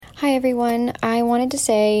Hi, everyone. I wanted to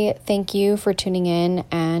say thank you for tuning in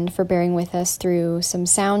and for bearing with us through some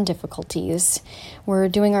sound difficulties. We're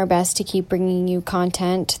doing our best to keep bringing you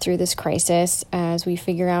content through this crisis as we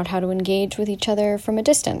figure out how to engage with each other from a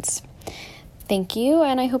distance. Thank you,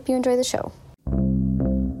 and I hope you enjoy the show.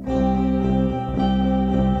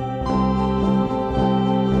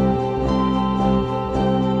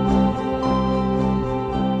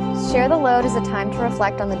 Share the Load is a time to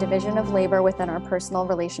reflect on the division of labor within our personal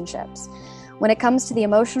relationships. When it comes to the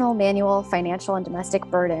emotional, manual, financial, and domestic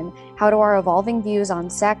burden, how do our evolving views on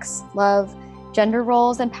sex, love, gender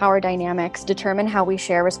roles, and power dynamics determine how we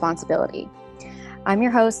share responsibility? I'm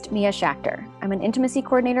your host, Mia Schachter. I'm an intimacy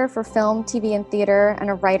coordinator for film, TV, and theater, and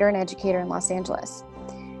a writer and educator in Los Angeles.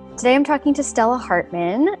 Today I'm talking to Stella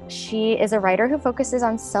Hartman. She is a writer who focuses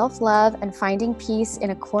on self-love and finding peace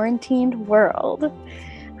in a quarantined world.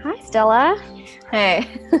 Hi, Stella. Hey.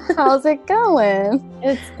 How's it going?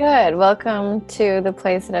 It's good. Welcome to the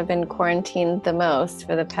place that I've been quarantined the most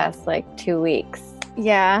for the past 2 weeks.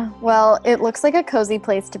 Yeah, well, it looks like a cozy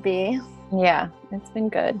place to be. Yeah, it's been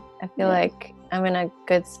good. I feel like I'm in a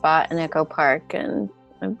good spot in Echo Park, and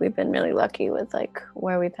we've been really lucky with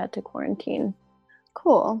where we've had to quarantine.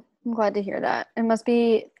 Cool. I'm glad to hear that. It must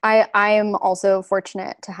be, I am also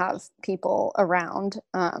fortunate to have people around.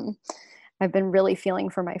 I've been really feeling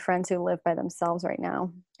for my friends who live by themselves right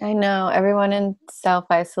now. I know. Everyone in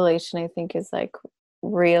self-isolation, I think, is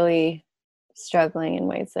really struggling in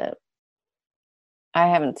ways that I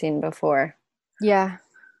haven't seen before. Yeah.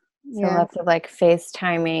 So lots of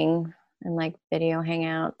FaceTiming and video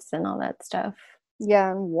hangouts and all that stuff. Yeah,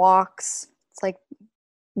 and walks. It's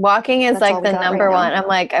walking is the number right one. I'm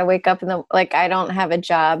I wake up in the I don't have a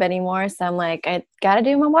job anymore, so I'm I gotta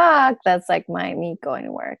do my walk. That's me going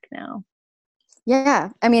to work now. Yeah.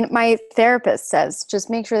 I mean, my therapist says just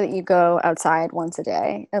make sure that you go outside once a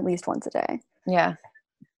day, at least once a day. Yeah.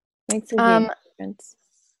 Makes a huge difference.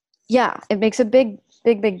 Yeah, it makes a big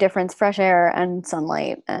difference. Fresh air and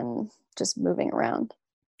sunlight and just moving around.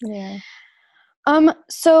 Yeah.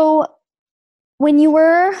 So when you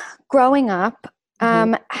were growing up,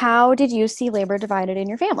 how did you see labor divided in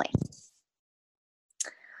your family?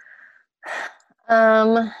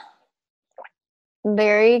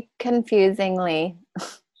 Very confusingly.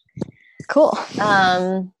 Cool.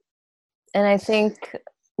 And I think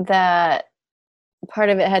that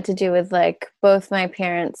part of it had to do with both my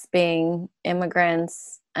parents being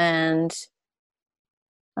immigrants and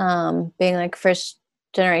being first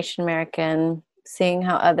generation American, seeing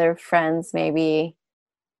how other friends maybe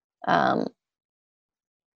had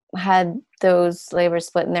those labor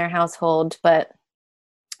split in their household. But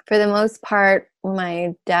for the most part, when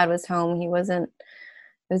my dad was home, it was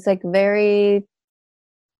very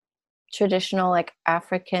traditional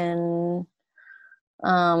African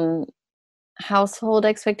household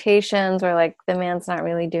expectations where the man's not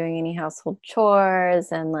really doing any household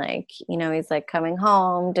chores, and he's coming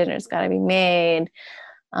home, dinner's got to be made,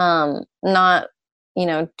 not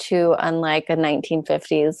too unlike a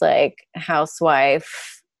 1950s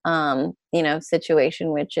housewife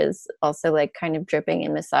situation, which is also kind of dripping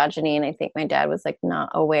in misogyny. And I think my dad was not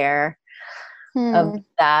aware of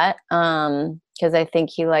that, because I think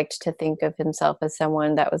he liked to think of himself as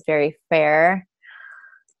someone that was very fair.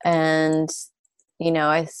 And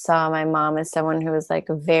I saw my mom as someone who was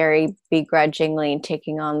very begrudgingly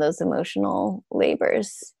taking on those emotional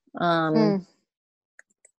labors. And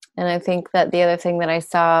I think that the other thing that I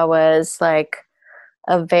saw was a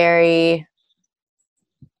very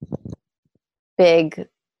big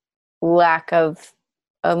lack of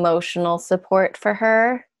emotional support for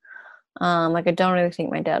her. I don't really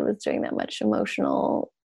think my dad was doing that much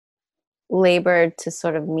emotional labor to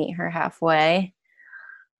sort of meet her halfway.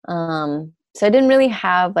 So I didn't really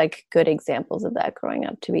have good examples of that growing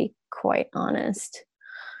up, to be quite honest.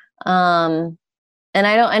 And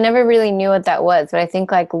I never really knew what that was, but I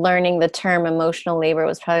think learning the term emotional labor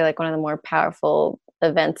was probably one of the more powerful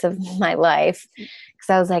events of my life, because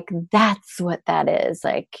I was that's what that is.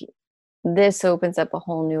 This opens up a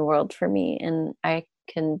whole new world for me, and I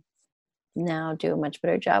can now do a much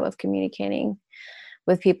better job of communicating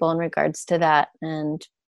with people in regards to that. And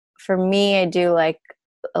for me, I do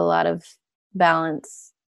a lot of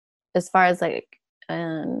balance as far as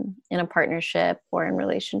in a partnership or in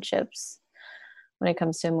relationships when it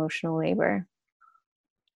comes to emotional labor.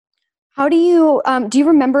 How do you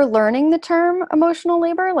remember learning the term emotional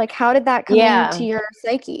labor? How did that come into your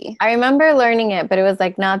psyche? I remember learning it, but it was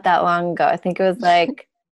not that long ago. I think it was 4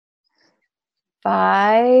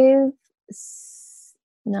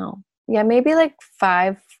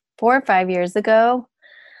 or 5 years ago.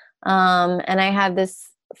 And I had this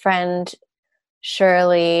friend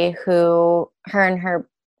Shirley, who her and her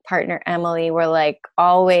partner Emily were like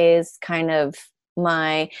always kind of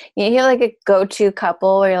my, you hear like a go-to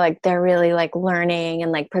couple where you're like they're really like learning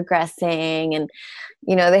and like progressing, and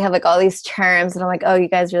they have like all these terms, and I'm like, oh, you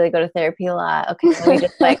guys really go to therapy a lot. Okay, let me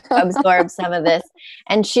just like absorb some of this.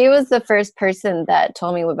 And she was the first person that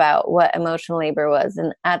told me about what emotional labor was.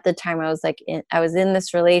 And at the time I was in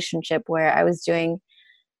this relationship where I was doing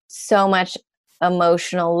so much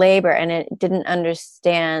emotional labor, and it didn't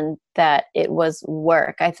understand that it was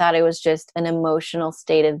work. I thought it was just an emotional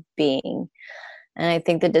state of being. And I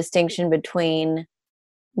think the distinction between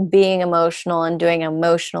being emotional and doing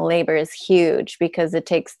emotional labor is huge, because it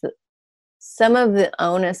takes some of the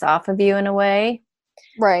onus off of you in a way.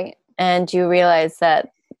 Right. And you realize that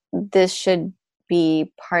this should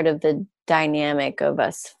be part of the dynamic of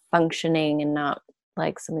us functioning, and not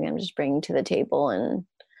like something I'm just bringing to the table and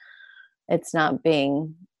it's not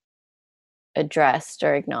being addressed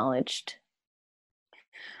or acknowledged.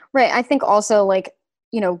 Right. I think also, like,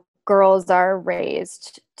 girls are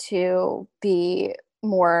raised to be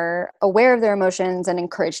more aware of their emotions and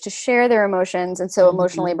encouraged to share their emotions. And so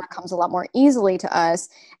emotional labor comes a lot more easily to us.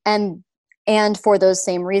 And for those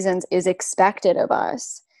same reasons is expected of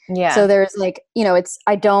us. Yeah. So there's like,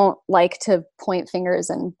 I don't like to point fingers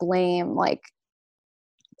and blame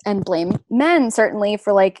men, certainly,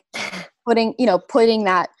 for like putting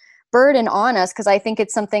that burden on us. Cause I think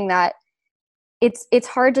it's something that it's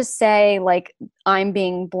hard to say like I'm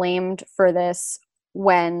being blamed for this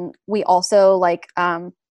when we also like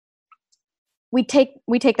we take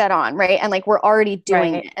that on, right? And like we're already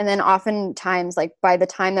doing it. And then oftentimes like by the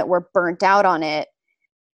time that we're burnt out on it,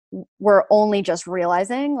 we're only just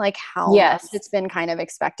realizing like how much it's been kind of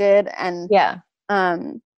expected. And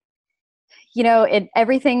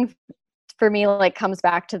everything for me like comes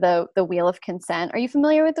back to the wheel of consent. Are you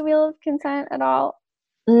familiar with the wheel of consent at all?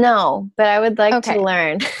 No, but I would like to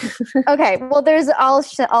learn. Okay. Well,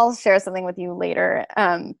 I'll share something with you later.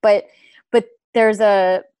 But there's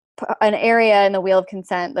an area in the wheel of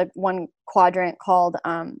consent, the one quadrant called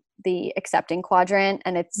the accepting quadrant,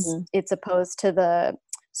 and it's opposed to the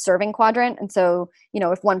serving quadrant. And so,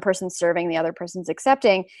 if one person's serving, the other person's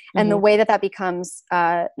accepting. And the way that becomes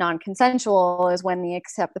non-consensual is when the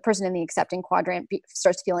person in the accepting quadrant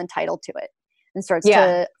starts to feel entitled to it, and starts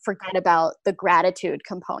to forget about the gratitude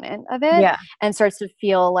component of it, and starts to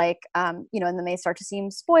feel like, and then they start to seem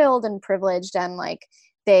spoiled and privileged, and like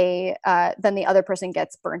then the other person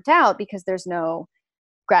gets burnt out because there's no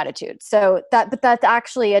gratitude. So that's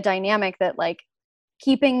actually a dynamic that like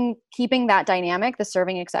keeping that dynamic, the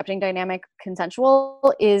serving accepting dynamic,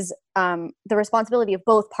 consensual is the responsibility of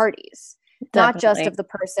both parties. Definitely. Not just of the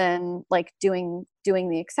person like doing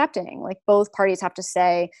the accepting. Like both parties have to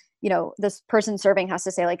say, this person serving has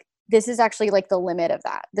to say like, this is actually like the limit of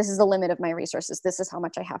that. This is the limit of my resources. This is how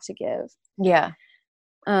much I have to give. Yeah.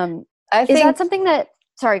 I think, is that something that,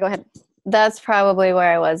 sorry, go ahead. That's probably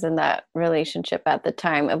where I was in that relationship at the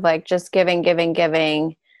time, of like just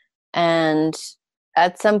giving. And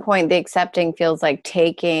at some point the accepting feels like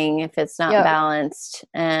taking if it's not balanced.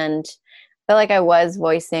 And I feel like I was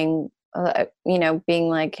voicing, being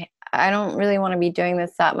like, I don't really want to be doing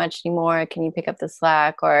this that much anymore. Can you pick up the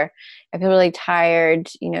slack? Or I feel really tired,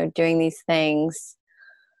 doing these things.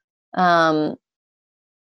 But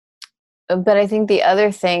I think the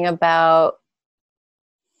other thing about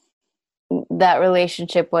that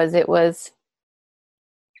relationship was I was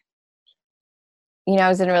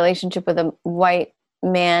in a relationship with a white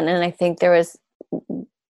man, and I think there was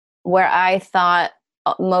where I thought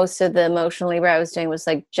most of the emotional labor I was doing was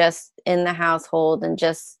like just in the household and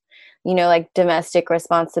just, like domestic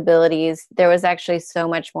responsibilities. There was actually so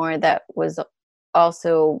much more that was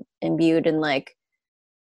also imbued in like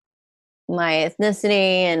my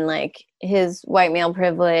ethnicity and like his white male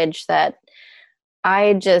privilege, that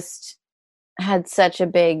I just had such a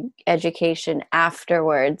big education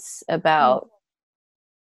afterwards about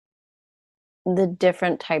the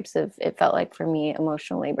different types of, it felt like for me,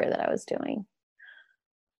 emotional labor that I was doing.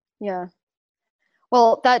 Yeah.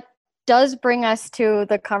 Well, that does bring us to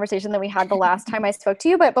the conversation that we had the last time I spoke to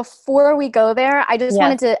you. But before we go there, I just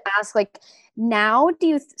wanted to ask, like, now do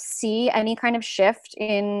you see any kind of shift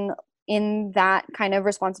in that kind of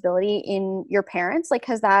responsibility in your parents? Like,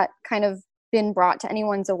 has that kind of been brought to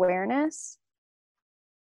anyone's awareness?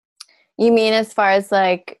 You mean as far as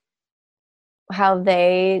like how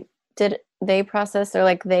they process or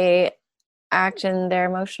like they act in their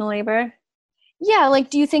emotional labor? Yeah, like,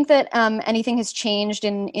 do you think that anything has changed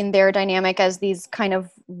in their dynamic as these kind of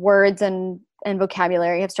words and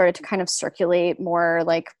vocabulary have started to kind of circulate more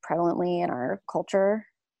like prevalently in our culture?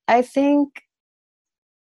 I think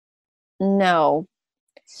no.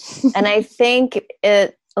 And I think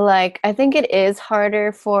it is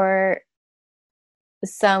harder for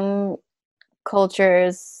some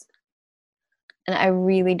cultures, and I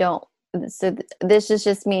really don't. So this is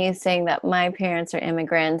just me saying that my parents are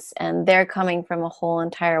immigrants and they're coming from a whole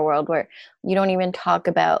entire world where you don't even talk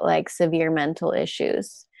about like severe mental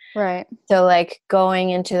issues. Right. So like going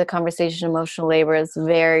into the conversation, emotional labor is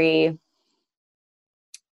very,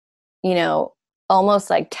 almost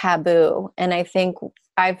like taboo. And I think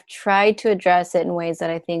I've tried to address it in ways that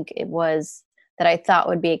I thought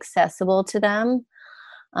would be accessible to them.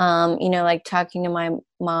 Like talking to my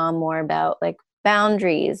mom more about like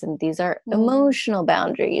boundaries, and these are emotional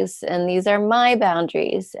boundaries and these are my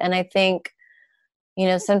boundaries. And I think,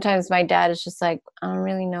 sometimes my dad is just like, I don't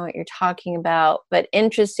really know what you're talking about. But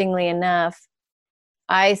interestingly enough,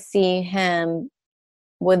 I see him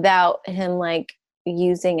without him like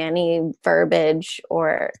using any verbiage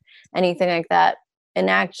or anything like that,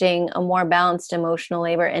 enacting a more balanced emotional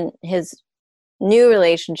labor in his new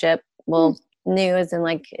relationship. Well, new as in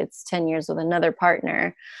like it's 10 years with another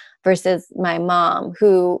partner, versus my mom,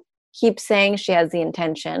 who keeps saying she has the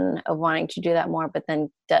intention of wanting to do that more, but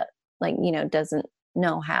then doesn't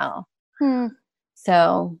know how.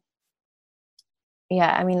 So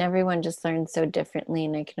yeah, I mean, everyone just learns so differently,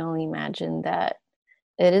 and I can only imagine that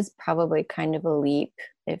it is probably kind of a leap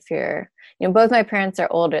if you're, both my parents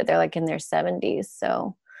are older. They're like in their 70s.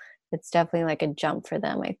 So it's definitely like a jump for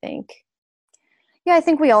them, I think. Yeah, I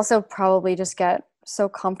think we also probably just get so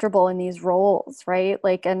comfortable in these roles, right?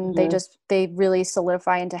 Like, and they really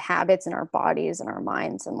solidify into habits in our bodies and our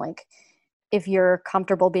minds. And like, if you're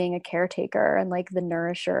comfortable being a caretaker and like the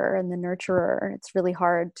nourisher and the nurturer, it's really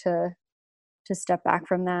hard to step back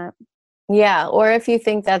from that. Yeah. Or if you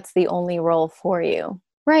think that's the only role for you.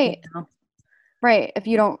 Right. Right. If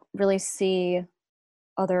you don't really see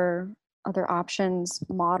other options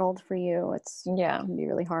modeled for you, it can be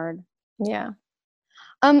really hard. Yeah.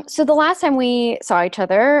 So the last time we saw each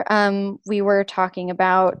other, we were talking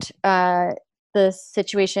about the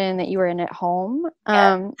situation that you were in at home.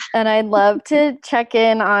 And I'd love to check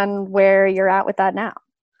in on where you're at with that now.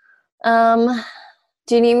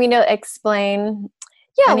 Do you need me to explain?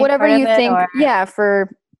 Yeah, whatever you think. Or... Yeah,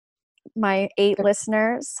 for my 8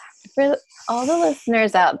 listeners. For all the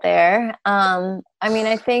listeners out there, I mean,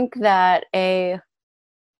 I think that it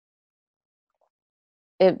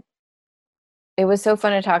was so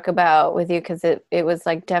fun to talk about with you, because it was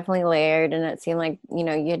like definitely layered, and it seemed like, you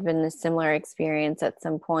had been a similar experience at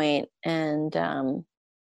some point. And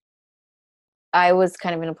I was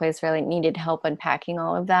kind of in a place where I like needed help unpacking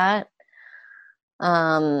all of that.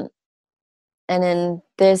 And in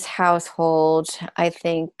this household, I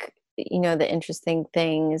think, the interesting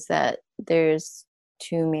thing is that there's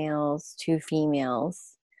 2 males, 2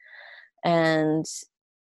 females, and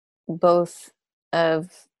both of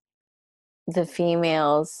the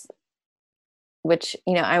females, which,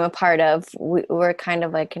 I'm a part of, we're kind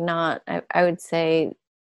of like not, I would say,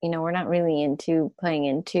 we're not really into playing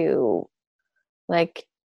into like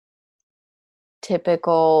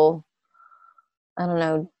typical, I don't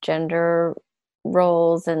know, gender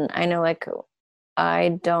roles. And I know like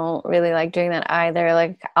I don't really like doing that either.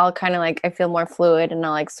 Like I'll kind of like, I feel more fluid and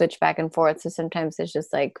I'll like switch back and forth. So sometimes it's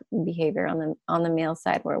just like behavior on the male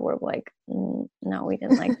side where we're like, no, we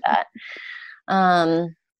didn't like that.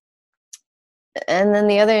 And then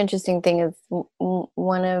the other interesting thing is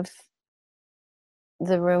one of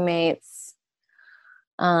the roommates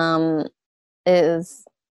is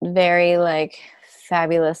very like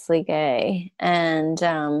fabulously gay,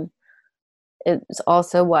 and it's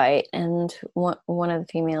also white, and one of the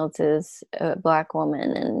females is a Black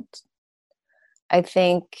woman. And I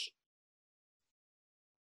think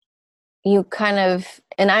you kind of,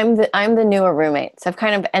 and I'm the newer roommate, so I've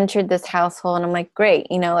kind of entered this household and I'm like, great,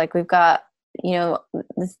 like we've got,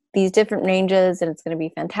 these different ranges, and it's going to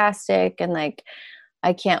be fantastic, and like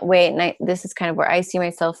I can't wait. And this is kind of where I see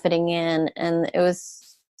myself fitting in. And it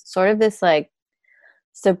was sort of this like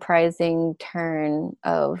surprising turn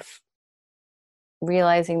of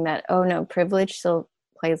realizing that, oh no, privilege still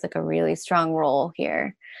plays like a really strong role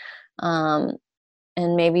here. And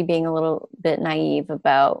maybe being a little bit naive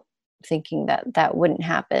about thinking that wouldn't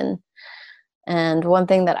happen. And one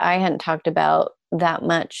thing that I hadn't talked about that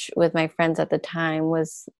much with my friends at the time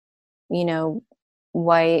was,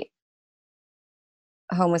 white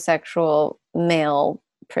homosexual male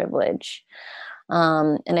privilege.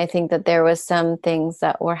 And I think that there was some things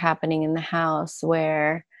that were happening in the house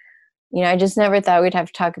where, I just never thought we'd have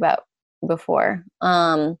to talk about before.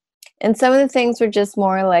 And some of the things were just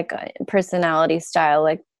more like personality style,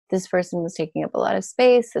 like this person was taking up a lot of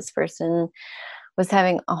space. This person was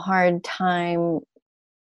having a hard time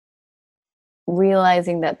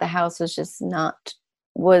realizing that the house was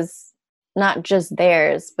not just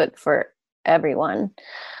theirs, but for everyone.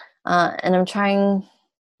 And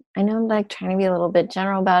I know I'm like trying to be a little bit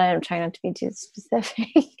general about it. I'm trying not to be too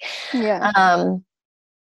specific. Yeah.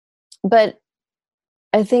 But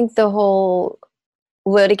I think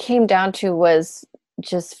what it came down to was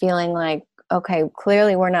just feeling like, okay,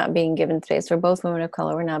 clearly we're not being given space. We're both women of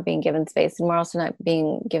color. We're not being given space. And we're also not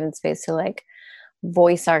being given space to like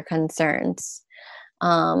voice our concerns.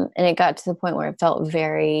 And it got to the point where it felt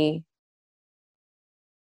very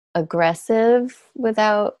aggressive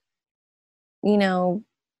without any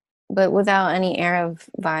air of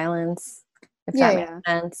violence, if that makes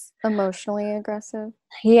sense. Emotionally aggressive.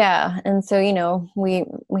 Yeah. And so, we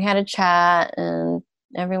had a chat and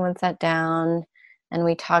everyone sat down and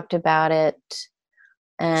we talked about it.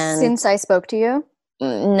 And since I spoke to you?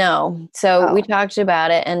 No. So we talked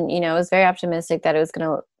about it and, I was very optimistic that it was going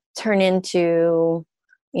to turn into,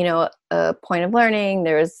 a point of learning.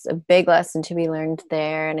 There was a big lesson to be learned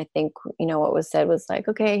there. And I think, what was said was like,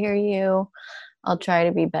 okay, I hear you. I'll try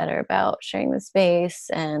to be better about sharing the space.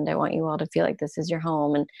 And I want you all to feel like this is your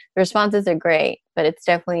home. And the responses are great, but it's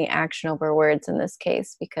definitely action over words in this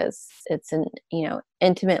case, because it's an,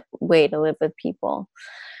 intimate way to live with people.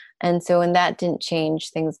 And so when that didn't change,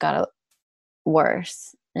 things got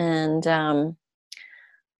worse. And,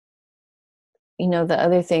 the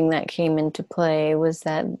other thing that came into play was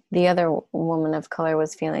that the other woman of color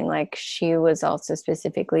was feeling like she was also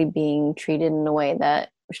specifically being treated in a way that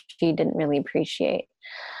she didn't really appreciate.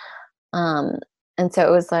 And so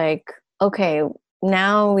it was like, okay,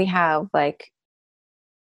 now we have like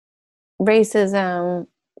racism,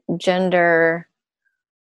 gender,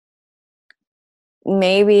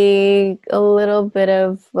 maybe a little bit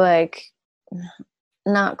of like,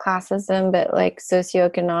 not classism, but like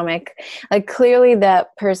socioeconomic. Like clearly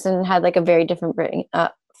that person had like a very different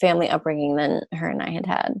family upbringing than her and I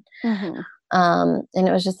had. Mm-hmm. And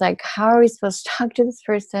it was just like, how are we supposed to talk to this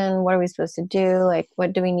person? What are we supposed to do? Like,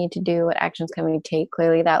 what do we need to do? What actions can we take?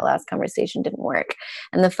 Clearly that last conversation didn't work.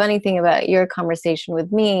 And the funny thing about your conversation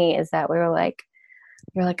with me is that you're like,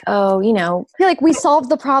 oh, You're like, we solved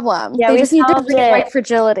the problem. Yeah, they we just need to solved bring it. white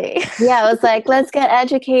fragility. Yeah, I was like, let's get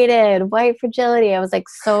educated. White fragility. I was like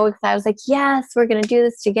so excited. I was like, yes, we're going to do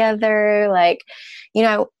this together. Like,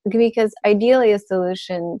 because ideally a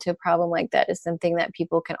solution to a problem like that is something that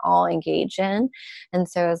people can all engage in. And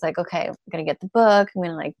so I was like, okay, I'm going to get the book. I'm going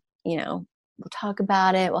to like, we'll talk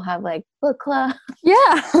about it. We'll have like book club.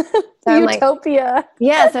 Yeah. So Utopia. Like,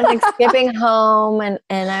 yeah. So I'm like skipping home and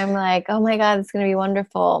I'm like, oh my God, it's going to be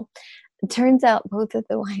wonderful. It turns out both of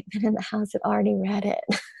the white men in the house had already read it.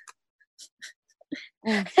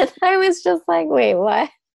 And I was just like, wait,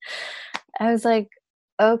 what? I was like,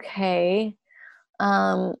 okay.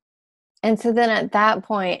 And so then at that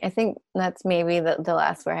point, I think that's maybe the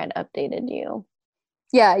last where I had updated you.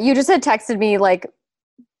 Yeah, you just had texted me like,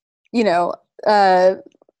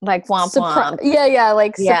 like womp womp. Yeah,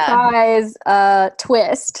 like surprise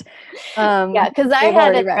twist. Yeah, because I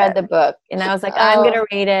hadn't read the book, and I was like, I'm gonna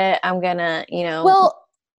read it. I'm gonna, Well,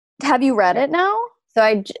 have you read it now? So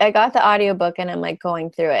I got the audiobook, and I'm like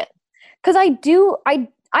going through it. Because I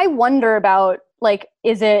wonder about like,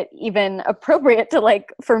 is it even appropriate to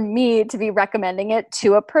like for me to be recommending it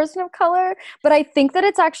to a person of color? But I think that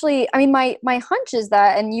it's actually, I mean, my hunch is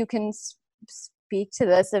that, and you can speak to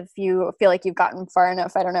this if you feel like you've gotten far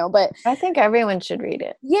enough, I don't know, but I think everyone should read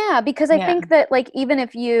it. Yeah, because I think that like even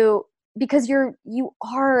if because you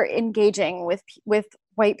are engaging with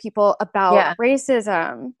white people about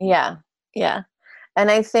racism. Yeah. And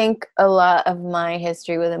I think a lot of my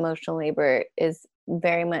history with emotional labor is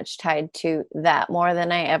very much tied to that more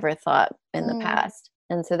than I ever thought in the past.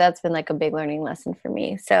 And so that's been like a big learning lesson for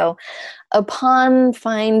me. So upon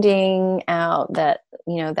finding out that,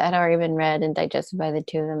 that had already been read and digested by the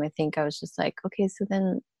two of them, I think I was just like, okay, so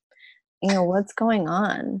then, what's going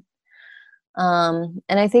on? And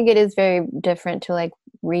I think it is very different to like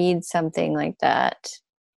read something like that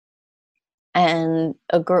and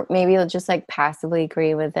maybe you'll just like passively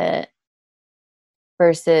agree with it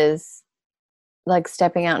versus like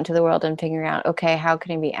stepping out into the world and figuring out, okay, how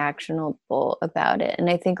can I be actionable about it? And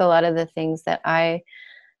I think a lot of the things that I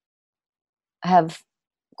have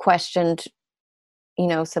questioned,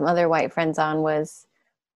 some other white friends on was,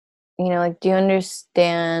 like, do you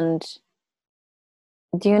understand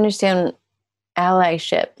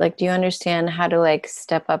allyship? Like, do you understand how to like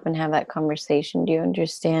step up and have that conversation? Do you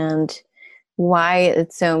understand why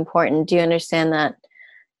it's so important? Do you understand that,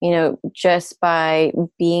 just by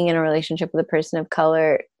being in a relationship with a person of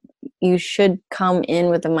color, you should come in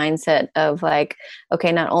with the mindset of like,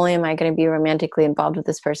 okay, not only am I going to be romantically involved with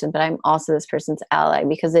this person, but I'm also this person's ally,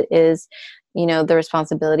 because it is, the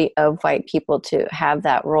responsibility of white people to have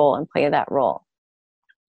that role and play that role.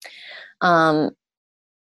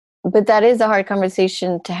 But that is a hard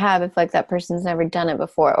conversation to have if like that person's never done it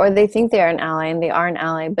before, or they think they are an ally and they are an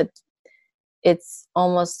ally, but it's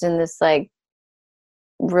almost in this like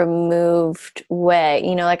removed way,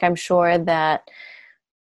 like I'm sure that,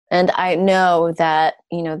 and I know that,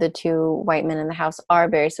 the two white men in the house are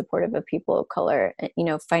very supportive of people of color,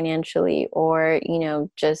 financially or,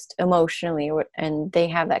 just emotionally, and they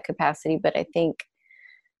have that capacity. But I think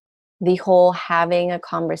the whole having a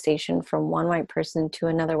conversation from one white person to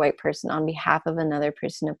another white person on behalf of another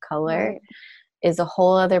person of color is a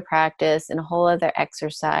whole other practice and a whole other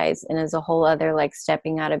exercise, and is a whole other like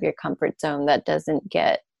stepping out of your comfort zone that doesn't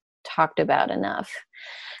get talked about enough.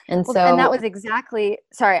 And and that was exactly,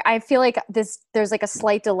 sorry, I feel like there's like a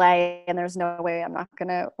slight delay, and there's no way we're not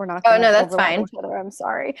gonna oh no, that's fine. each other. I'm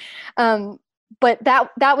sorry. But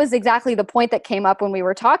that was exactly the point that came up when we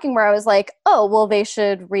were talking, where I was like, oh, well, they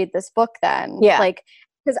should read this book then. Yeah. Like,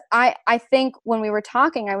 because I think when we were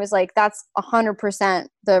talking, I was like, that's 100%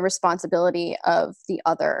 the responsibility of the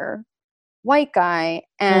other white guy.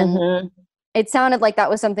 And it sounded like that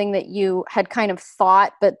was something that you had kind of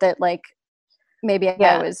thought, but that like maybe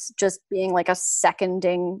I was just being like a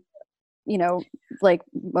seconding, like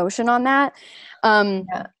motion on that.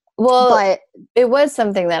 Well, but it was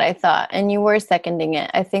something that I thought, and you were seconding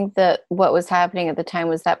it. I think that what was happening at the time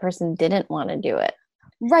was that person didn't want to do it.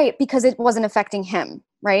 Right, because it wasn't affecting him,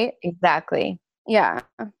 right? Exactly. Yeah.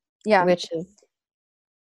 Yeah. Which is,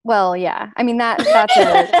 well, yeah. I mean, that's a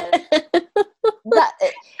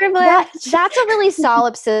that's a really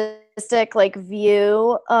solipsistic like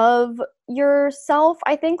view of yourself.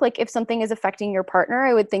 I think like if something is affecting your partner,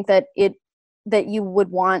 I would think that you would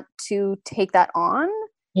want to take that on.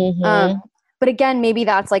 But again, maybe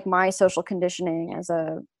that's like my social conditioning as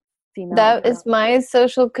a female. That is my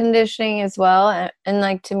social conditioning as well. And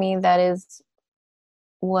like, to me, that is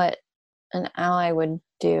what an ally would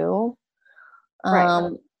do.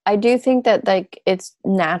 Right. I do think that like it's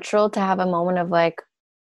natural to have a moment of like,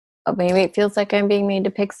 oh, maybe it feels like I'm being made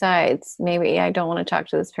to pick sides. Maybe I don't want to talk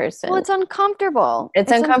to this person. Well, it's uncomfortable.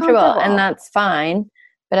 It's uncomfortable, and that's fine.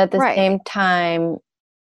 But at the same time,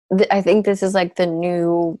 I think this is like the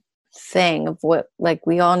new thing of what like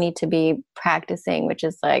we all need to be practicing, which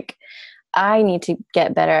is like, I need to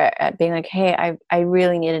get better at being like, hey, I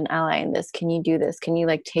really need an ally in this. Can you do this? Can you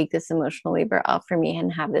like take this emotional labor off for me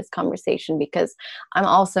and have this conversation? Because I'm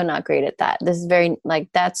also not great at that. This is very like,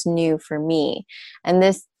 that's new for me. And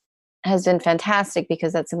this has been fantastic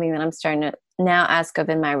because that's something that I'm starting to now ask of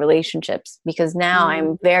in my relationships, because now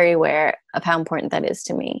I'm very aware of how important that is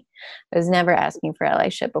to me. I was never asking for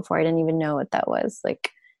allyship before. I didn't even know what that was. Like,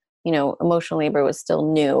 emotional labor was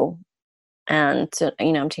still new. And,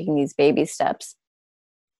 I'm taking these baby steps.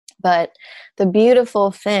 But the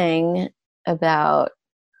beautiful thing about,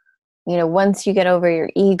 once you get over your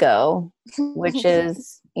ego, which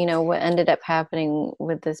is, what ended up happening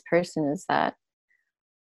with this person, is that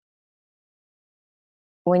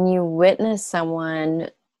when you witness someone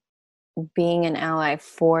being an ally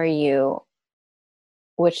for you,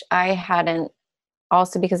 which I hadn't,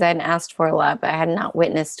 also because I hadn't asked for a lot, but I had not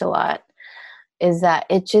witnessed a lot, is that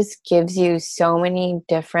it just gives you so many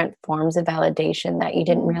different forms of validation that you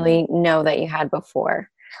didn't really know that you had before.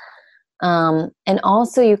 And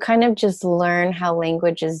also you kind of just learn how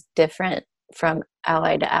language is different from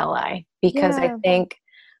ally to ally, because I think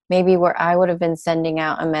maybe where I would have been sending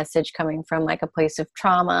out a message coming from like a place of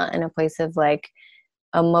trauma and a place of like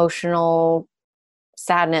emotional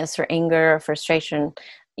sadness or anger or frustration,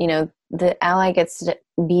 the ally gets to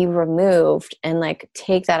be removed and like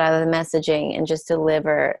take that out of the messaging and just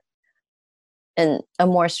deliver a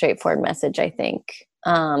more straightforward message, I think.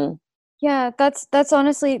 Yeah, that's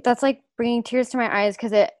honestly, that's like bringing tears to my eyes,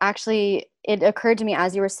 because it occurred to me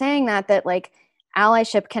as you were saying that like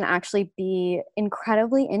allyship can actually be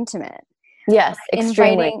incredibly intimate. Yes,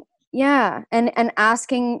 extremely. And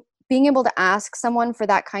asking, being able to ask someone for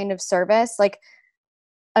that kind of service, like,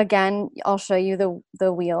 again, I'll show you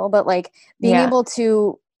the wheel, but like being able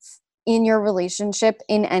to, in your relationship,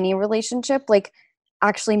 in any relationship, like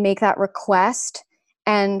actually make that request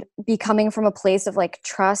and be coming from a place of like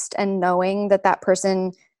trust and knowing that that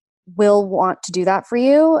person will want to do that for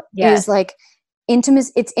you is like intimate.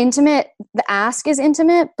 It's intimate. The ask is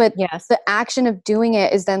intimate, but the action of doing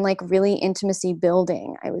it is then like really intimacy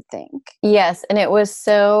building, I would think. Yes. And it was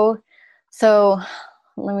so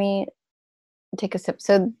let me take a sip.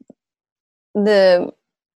 So the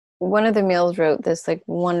one of the males wrote this like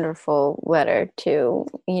wonderful letter to,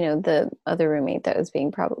 you know, the other roommate that was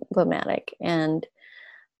being problematic. And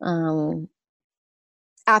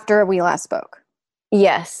After we last spoke.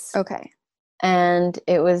 yes. Okay. And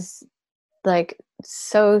it was like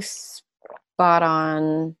so spot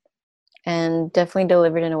on and definitely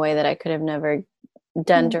delivered in a way that I could have never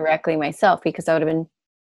done directly myself, because I would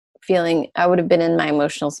have been in my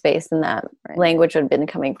emotional space, and that language would have been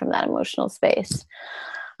coming from that emotional space.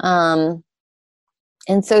 And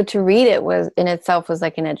so to read it was in itself was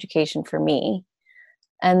like an education for me.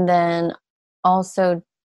 And then also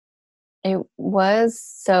it was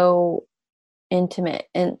so intimate,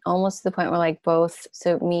 and almost to the point where like both,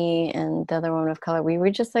 so me and the other woman of color, we were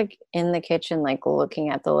just like in the kitchen, like looking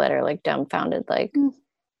at the letter, like dumbfounded, like,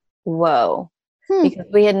 whoa, because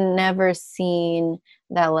we had never seen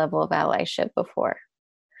that level of allyship before.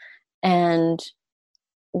 And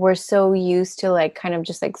we're so used to like kind of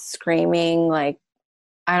just like screaming, like,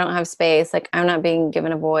 I don't have space, like I'm not being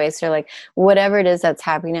given a voice, or like whatever it is that's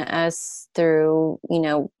happening to us through, you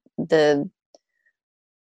know, the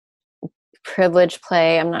privilege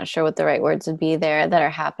play, I'm not sure what the right words would be there, that are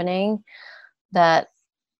happening, that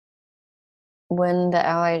when the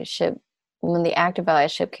act of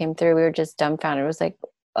allyship came through, we were just dumbfounded. It was like,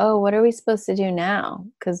 oh, what are we supposed to do now?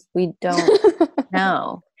 Because we don't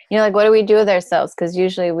know. You know, like, what do we do with ourselves? Because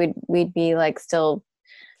usually we'd be like still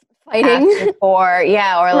Fighting. Or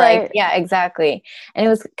like, right. yeah, exactly. And it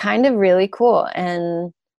was kind of really cool.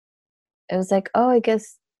 And it was like, oh, I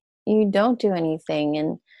guess you don't do anything,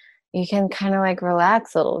 and you can kind of like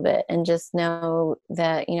relax a little bit and just know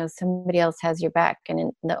that, you know, somebody else has your back,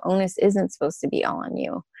 and the onus isn't supposed to be all on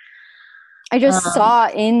you. I just saw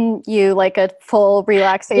in you like a full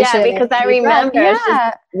relaxation. Yeah, because I remember I was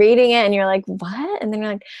just reading it and you're like, what? And then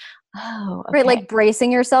you're like, oh, okay. Right, like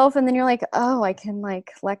bracing yourself, and then you're like, oh, I can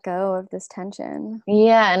like let go of this tension.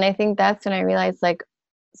 Yeah, and I think that's when I realized like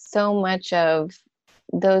so much of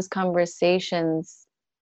those conversations,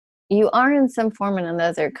 you are in some form or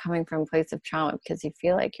another coming from a place of trauma, because you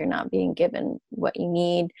feel like you're not being given what you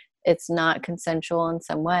need. It's not consensual in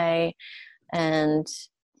some way. And,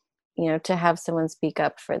 you know, to have someone speak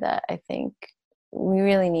up for that, I think we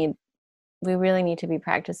really need to be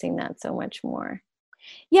practicing that so much more.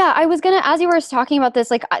 Yeah, I was gonna, as you were talking about this,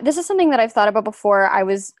 like this is something that I've thought about before. I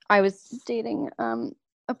was dating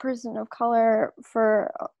a person of color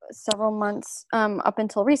for several months up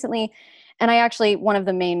until recently, and I actually, one of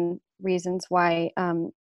the main reasons why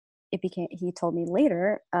it became, he told me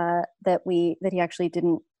later that he actually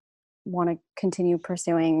didn't want to continue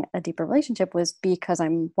pursuing a deeper relationship was because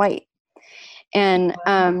I'm white. And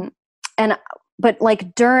and but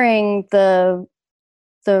like during the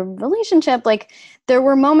relationship, like there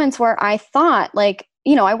were moments where I thought, like,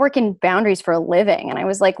 you know, I work in boundaries for a living, and I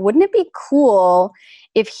was like, wouldn't it be cool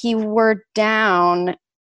if he were down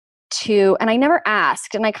to, and I never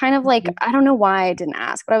asked, and I kind of like, I don't know why I didn't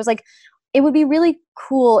ask, but I was like, it would be really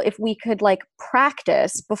cool if we could like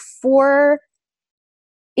practice before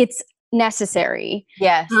it's necessary.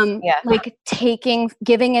 Yes. Like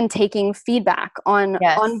giving and taking feedback on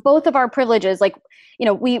both of our privileges. Like, you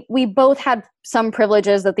know, we both had some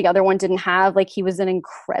privileges that the other one didn't have. Like, he was an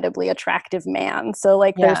incredibly attractive man, so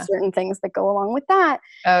like there's certain things that go along with that.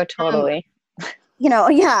 Oh, totally. You know,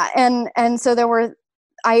 yeah. And so there were,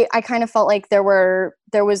 I kind of felt like there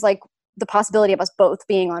was like the possibility of us both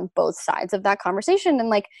being on both sides of that conversation. And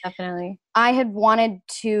like, definitely, I had wanted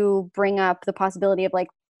to bring up the possibility of like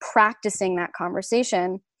practicing that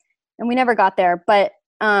conversation, and we never got there. But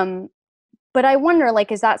I wonder,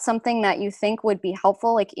 like, is that something that you think would be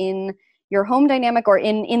helpful, like in your home dynamic, or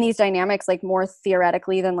in these dynamics, like more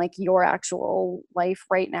theoretically than like your actual life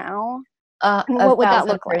right now? And what would that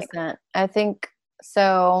look like? I think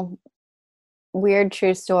so. Weird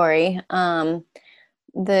true story.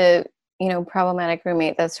 The, you know, problematic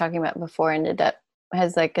roommate that's talking about before ended up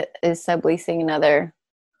is subleasing another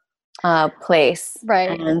place,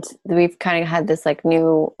 right? And we've kind of had this like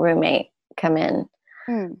new roommate come in,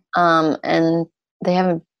 and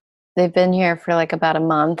they've been here for like about a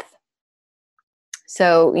month.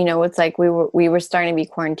 So, you know, it's like we were starting to be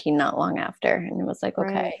quarantined not long after, and it was like,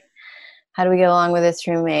 okay, how do we get along with this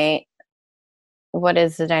roommate? What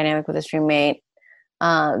is the dynamic with this roommate?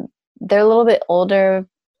 They're a little bit older,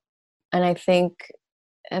 and I think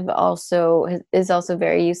is also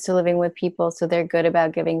very used to living with people, so they're good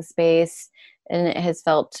about giving space, and it has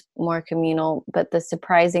felt more communal. But the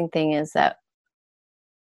surprising thing is that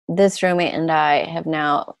this roommate and I have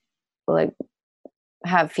now like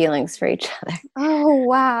have feelings for each other. Oh,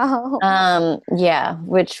 wow. Yeah,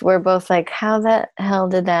 which we're both like, how the hell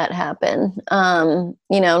did that happen?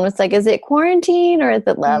 You know, and it's like, is it quarantine or is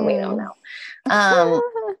it love? We don't know. Um,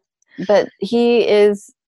 but he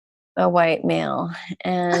is a white male,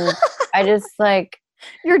 and I just like,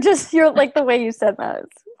 You're like, the way you said that is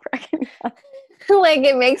cracking me up. like,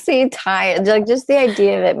 it makes me tired. Like, just the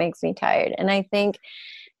idea of it makes me tired. And I think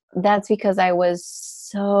that's because I was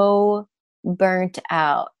so burnt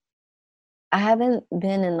out. I haven't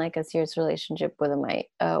been in like a serious relationship with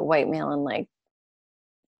a white male in like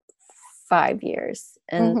 5 years.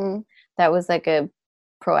 And Mm-hmm. that was like a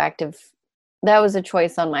proactive, that was a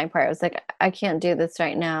choice on my part. I was like, I can't do this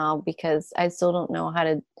right now because I still don't know how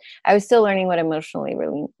to, I was still learning what emotional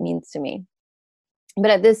labor means to me.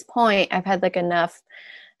 But at this point, I've had like enough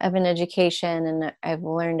of an education, and I've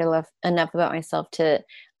learned enough about myself to,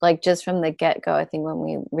 like, just from the get-go, I think when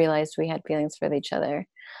we realized we had feelings for each other,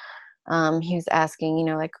 he was asking, you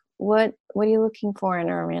know, like, what are you looking for in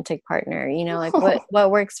a romantic partner? You know, like what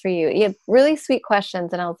works for you? He had really sweet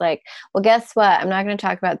questions, and I was like, well, guess what? I'm not going to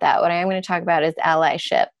talk about that. What I am going to talk about is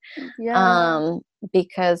allyship. Yeah.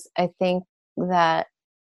 Because I think that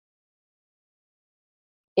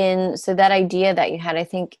so that idea that you had, I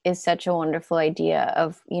think, is such a wonderful idea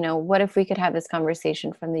of, you know, what if we could have this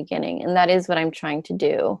conversation from the beginning? And that is what I'm trying to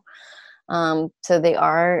do. So they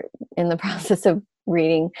are in the process of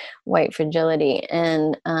reading White Fragility,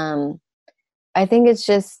 and I think it's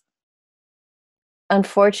just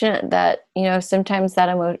unfortunate that, you know, sometimes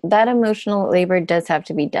that emotional labor does have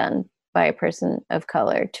to be done by a person of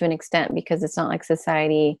color to an extent, because it's not like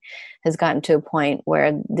society has gotten to a point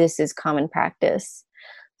where this is common practice.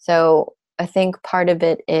 So I think part of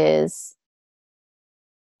it is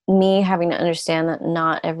me having to understand that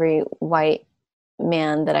not every white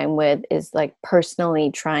man that I'm with is like personally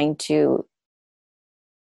trying to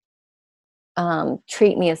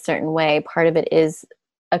treat me a certain way. Part of it is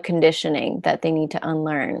a conditioning that they need to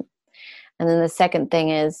unlearn. And then the second thing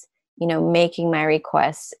is, you know, making my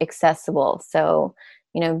requests accessible. So,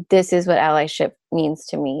 you know, this is what allyship means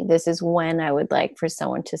to me. This is when I would like for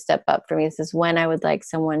someone to step up for me. This is when I would like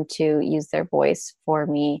someone to use their voice for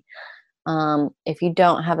me. If you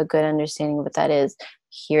don't have a good understanding of what that is,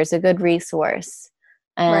 here's a good resource.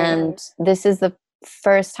 And Right. this is the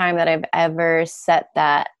first time that I've ever set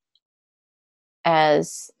that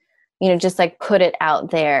as, you know, just like put it out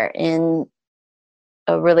there in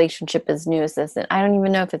a relationship as new as this. And I don't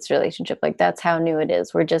even know if it's a relationship. Like, that's how new it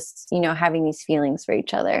is. We're just, you know, having these feelings for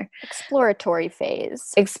each other. Exploratory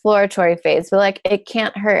phase. Exploratory phase. But like, it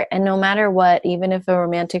can't hurt. And no matter what, even if a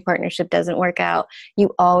romantic partnership doesn't work out,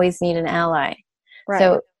 you always need an ally. Right.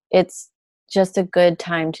 So it's just a good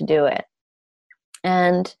time to do it.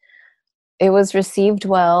 And it was received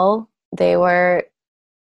well. They were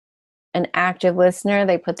an active listener.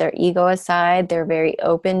 They put their ego aside. They're very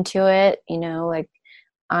open to it. You know, like,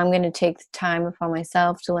 I'm going to take the time upon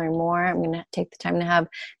myself to learn more. I'm going to take the time to have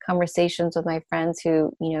conversations with my friends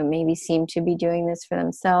who, you know, maybe seem to be doing this for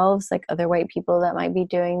themselves, like other white people that might be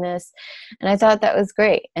doing this. And I thought that was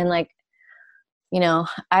great. And like, you know,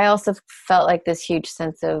 I also felt like this huge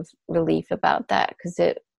sense of relief about that, because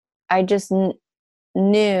I just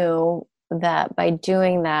knew that by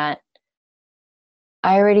doing that,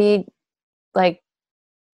 I already like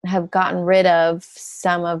have gotten rid of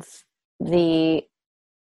some of the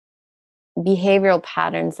behavioral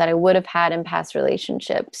patterns that I would have had in past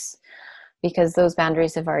relationships, because those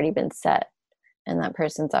boundaries have already been set and that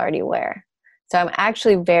person's already aware. So I'm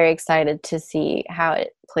actually very excited to see how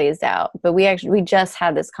it plays out. But we just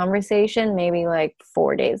had this conversation maybe like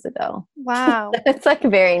 4 days ago. Wow. It's like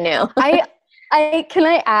very new. I can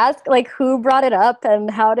I ask, like, who brought it up and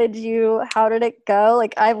how did it go?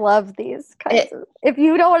 Like, I love these kinds of, if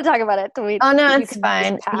you don't want to talk about it, Oh no, you it's can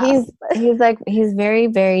fine. just pass. He's very,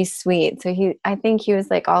 very sweet. So I think he was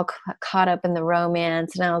like all caught up in the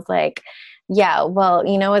romance, and I was like, yeah, well,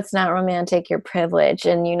 you know, it's not romantic. You're privileged,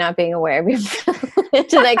 and you not being aware of your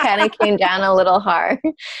privilege. And I kind of came down a little hard,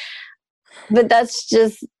 but that's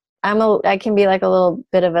just I can be like a little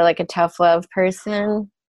bit of a tough love person.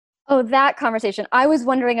 Oh, that conversation. I was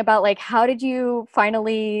wondering about, like, how did you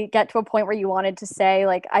finally get to a point where you wanted to say,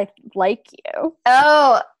 like, I like you?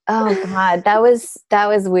 Oh God, that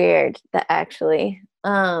was weird. That actually,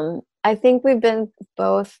 I think we've been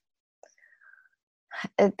both.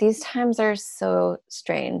 These times are so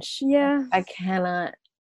strange. Yeah. I cannot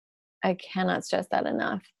stress that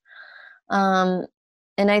enough. Um,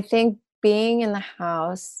 and I think being in the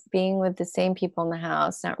house, being with the same people in the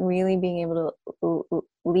house, not really being able to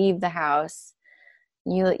leave the house,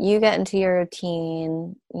 you get into your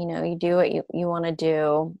routine, you do what you want to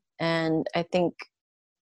do. And I think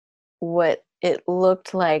what it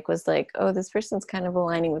looked like was like, oh, this person's kind of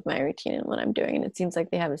aligning with my routine and what I'm doing. And it seems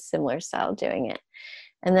like they have a similar style doing it.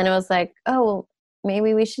 And then it was like, oh, well,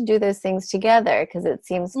 maybe we should do those things together because it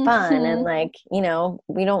seems fun. And like, we don't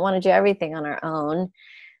want to do everything on our own.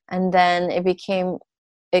 And then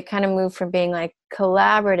it kind of moved from being like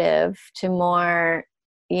collaborative to more,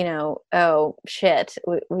 oh shit,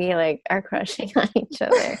 we like are crushing on each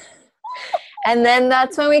other. And then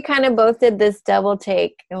that's when we kind of both did this double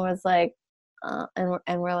take and was like,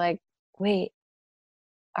 and we're like, wait,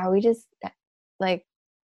 are we just like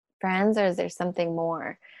friends or is there something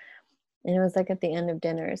more? And it was like at the end of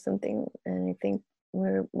dinner or something. And I think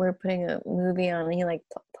we're putting a movie on and he like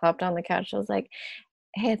plopped on the couch. I was like,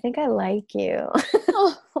 hey, I think I like you.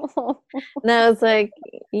 And I was like,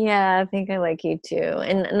 yeah, I think I like you too.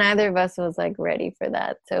 And neither of us was like ready for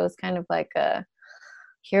that. So it was kind of like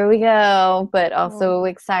here we go, but also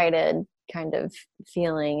excited kind of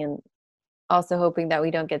feeling, and also hoping that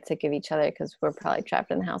we don't get sick of each other because we're probably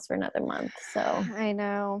trapped in the house for another month. So I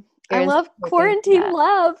know. I love quarantine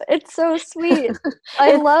love. It's so sweet.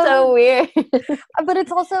 It's so weird. But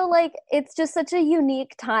it's also like, it's just such a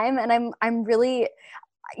unique time. And I'm really,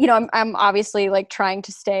 I'm obviously like trying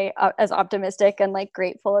to stay as optimistic and like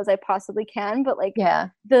grateful as I possibly can. But like,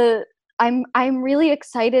 I'm really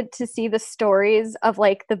excited to see the stories of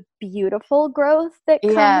like the beautiful growth that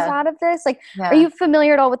comes out of this. Like, are you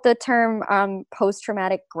familiar at all with the term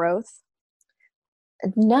post-traumatic growth?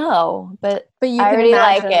 No, but you I already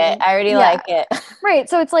like it. I already like it. Right.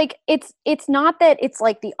 So it's like it's not that it's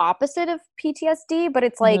like the opposite of PTSD, but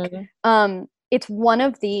it's like it's one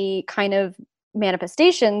of the kind of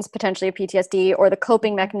manifestations potentially of PTSD, or the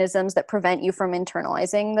coping mechanisms that prevent you from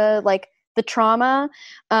internalizing the trauma.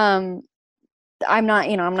 I'm not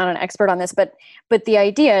an expert on this, but the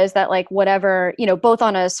idea is that like whatever, both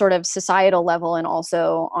on a sort of societal level and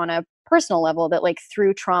also on a personal level, that like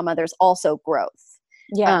through trauma, there's also growth.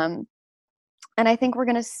 Yeah. And I think we're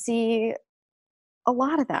going to see a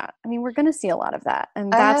lot of that. I mean, we're going to see a lot of that.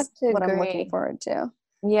 And that's what I'm looking forward to.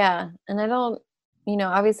 Yeah. And I don't,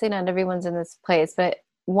 obviously not everyone's in this place, but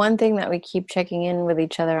one thing that we keep checking in with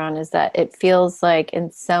each other on is that it feels like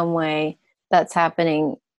in some way that's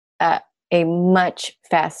happening at a much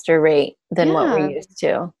faster rate than what we're used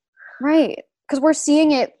to. Right. Because we're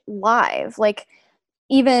seeing it live. Like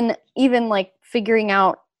even like figuring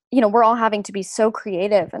out, we're all having to be so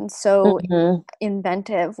creative and so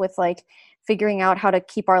inventive with like figuring out how to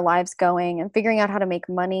keep our lives going and figuring out how to make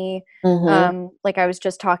money. Like I was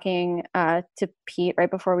just talking to Pete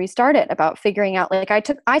right before we started about figuring out, like I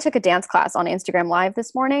took a dance class on Instagram Live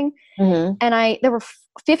this morning, and there were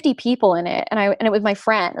 50 people in it, and it was my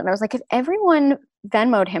friend, and I was like, if everyone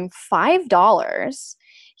Venmo'd him $5,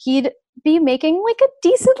 he'd be making like a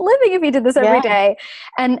decent living if he did this every day.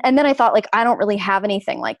 And then I thought, like, I don't really have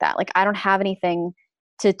anything like that. Like I don't have anything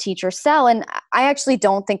to teach or sell. And I actually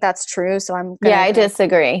don't think that's true. So I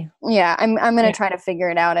disagree. Yeah. I'm going to try to figure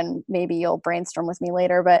it out, and maybe you'll brainstorm with me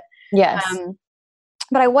later, but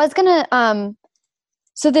but I was going to,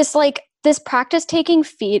 so this practice taking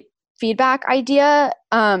feedback idea,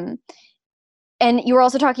 and you were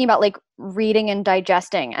also talking about like reading and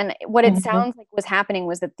digesting. And what it sounds like was happening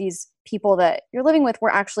was that these people that you're living with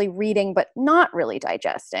were actually reading, but not really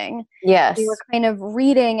digesting. Yes. They were kind of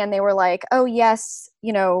reading and they were like, oh yes,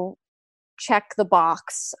 check the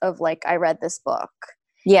box of like, I read this book.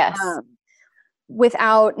 Yes.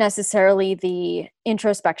 Without necessarily the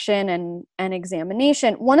introspection and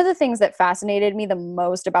examination. One of the things that fascinated me the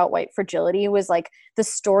most about White Fragility was like the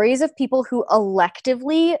stories of people who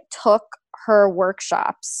electively took her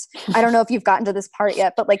workshops. I don't know if you've gotten to this part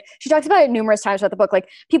yet, but like she talks about it numerous times throughout the book, like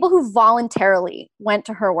people who voluntarily went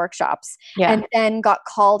to her workshops and then got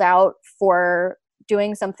called out for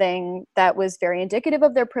doing something that was very indicative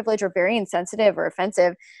of their privilege or very insensitive or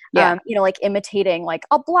offensive, like imitating like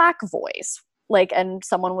a Black voice, like, and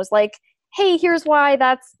someone was like, hey, here's why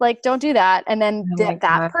that's like, don't do that. And then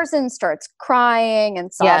that person starts crying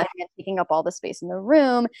and sobbing and taking up all the space in the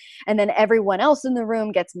room. And then everyone else in the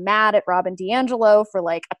room gets mad at Robin DiAngelo for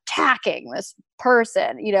like attacking this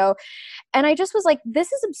person, And I just was like,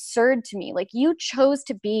 this is absurd to me. Like, you chose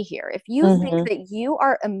to be here. If you think that you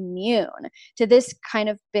are immune to this kind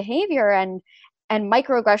of behavior and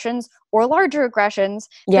microaggressions or larger aggressions,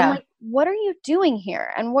 then like, what are you doing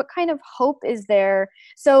here? And what kind of hope is there?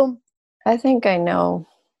 So I think I know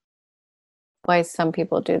why some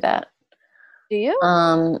people do that. Do you?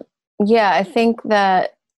 Yeah, I think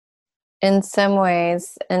that in some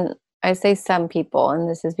ways, and I say some people, and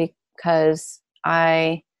this is because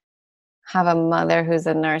I have a mother who's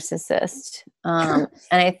a narcissist. And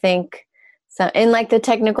I think so in like the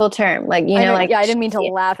technical term, like, you know, like, I didn't mean to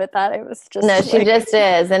laugh at that. It was just no, she just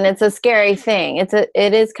is. And it's a scary thing.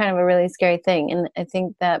 It is kind of a really scary thing. And I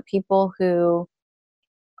think that people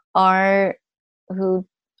are, who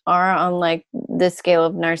are on like the scale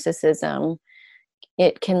of narcissism,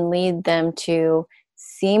 it can lead them to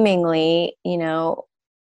seemingly, you know,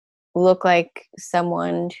 look like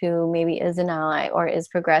someone who maybe is an ally or is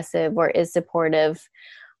progressive or is supportive.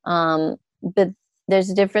 But there's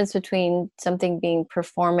a difference between something being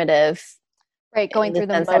performative, right, going through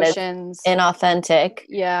the motions, inauthentic,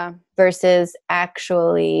 yeah, versus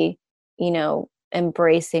actually, you know,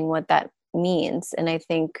 embracing what that means. And I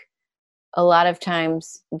think a lot of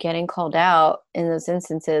times getting called out in those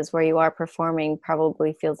instances where you are performing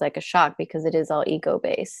probably feels like a shock because it is all ego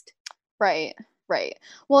based. Right.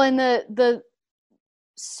 Well, and the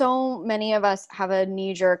so many of us have a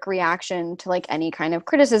knee-jerk reaction to like any kind of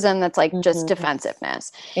criticism that's like just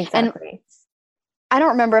defensiveness. Exactly. And I don't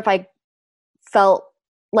remember if I felt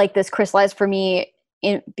like this crystallized for me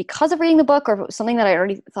because of reading the book, or if it was something that I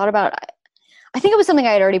already thought about. I think it was something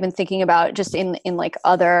I had already been thinking about just in like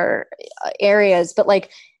other areas, but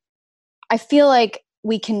like I feel like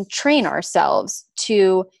we can train ourselves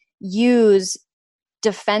to use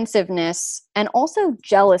defensiveness and also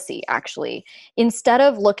jealousy, actually, instead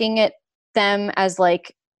of looking at them as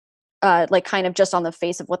like kind of just on the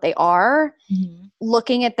face of what they are,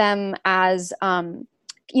 looking at them as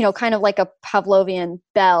you know, kind of like a Pavlovian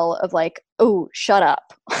bell of like, oh, shut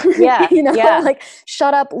up. Yeah. You know, yeah. like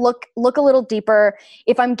shut up, look a little deeper.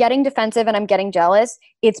 If I'm getting defensive and I'm getting jealous,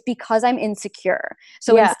 it's because I'm insecure.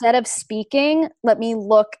 So instead of speaking, let me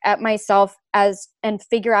look at myself as and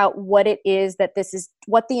figure out what it is that this is,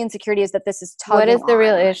 what the insecurity is that this is tugging what is the on.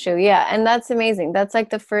 real issue. Yeah. And that's amazing. That's like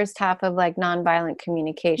the first half of like nonviolent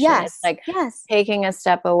communication. Yes. It's like taking a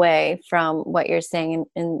step away from what you're saying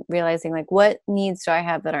and realizing like, what needs do I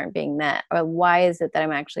have that aren't being met, or why is it that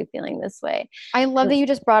I'm actually feeling this way? I love that you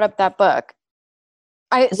just brought up that book.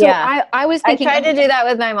 I was thinking, I tried to do that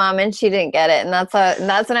with my mom and she didn't get it. And that's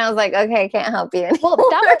when I was like, okay, I can't help you anymore. Well,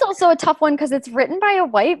 that was also a tough one because it's written by a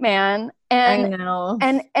white man. And I know.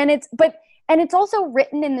 And it's also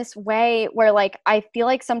written in this way where like I feel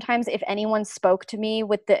like sometimes if anyone spoke to me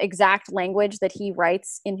with the exact language that he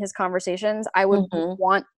writes in his conversations, I would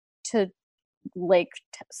want to like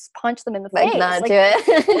punch them in the face. Not like, do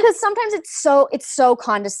it. because sometimes it's so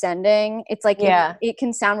condescending. It's like it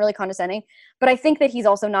can sound really condescending. But I think that he's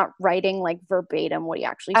also not writing like verbatim what he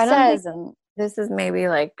actually says. And this is maybe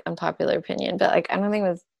like unpopular opinion, but like I don't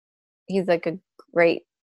think he's like a great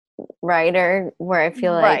writer, where I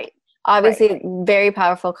feel like obviously very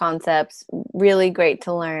powerful concepts, really great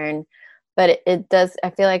to learn, but it does,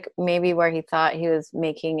 I feel like maybe where he thought he was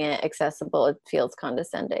making it accessible, it feels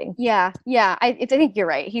condescending. Yeah. I think you're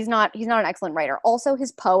right. He's not an excellent writer. Also,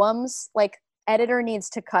 his poems, like, editor needs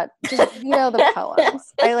to cut, just veto the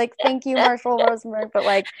poems. I like, thank you, Marshall Rosenberg, but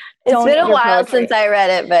like, it's been a while since I read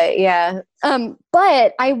it, but yeah.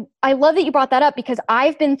 But I love that you brought that up, because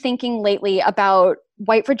I've been thinking lately about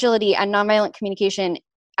white fragility and nonviolent communication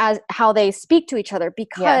as how they speak to each other,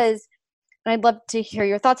 because, and I'd love to hear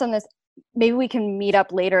your thoughts on this. Maybe we can meet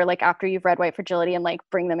up later, like after you've read White Fragility, and like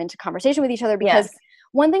bring them into conversation with each other, because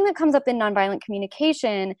one thing that comes up in nonviolent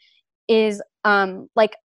communication is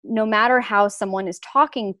like, no matter how someone is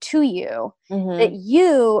talking to you, that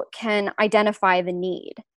you can identify the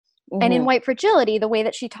need. And in White Fragility, the way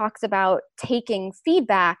that she talks about taking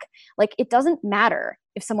feedback, like it doesn't matter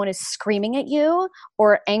if someone is screaming at you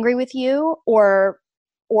or angry with you or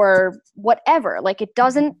whatever. Like it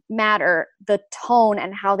doesn't matter the tone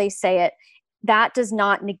and how they say it. That does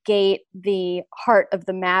not negate the heart of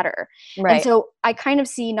the matter. Right. And so I kind of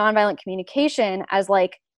see nonviolent communication as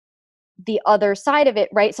like the other side of it,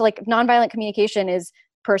 right? So like nonviolent communication is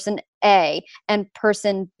person A and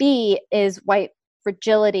person B is white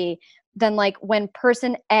fragility. Then like when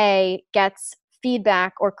person A gets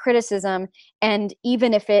feedback or criticism, and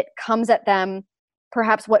even if it comes at them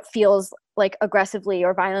perhaps what feels like aggressively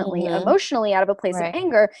or violently emotionally out of a place of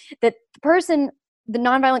anger, that the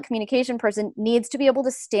nonviolent communication person needs to be able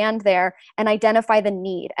to stand there and identify the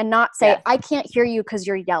need and not say, I can't hear you because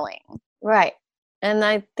you're yelling. Right. And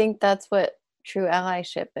I think that's what true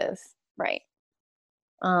allyship is. Right.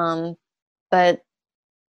 But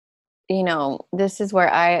you know, this is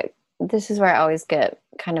where I always get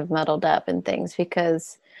kind of muddled up in things,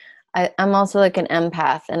 because I'm also like an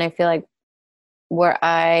empath, and I feel like where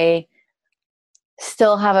I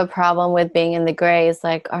still have a problem with being in the gray is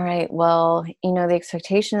like, all right, well, you know, the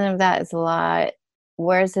expectation of that is a lot.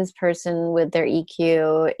 where's this person with their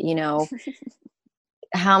EQ,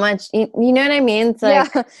 how much, you know what I mean? It's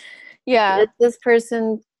like, yeah. is this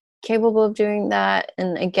person capable of doing that?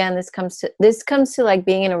 And again, this comes to like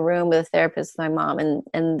being in a room with a therapist, my mom,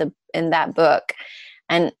 and in that book,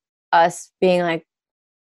 and us being like,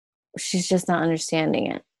 she's just not understanding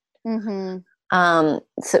it. Mm-hmm.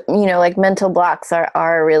 So like mental blocks are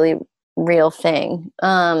a really real thing.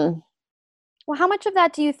 Well, how much of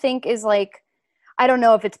that do you think is like, I don't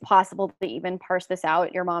know if it's possible to even parse this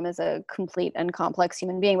out. Your mom is a complete and complex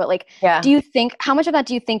human being, but like, Yeah. how much of that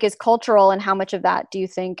do you think is cultural, and how much of that do you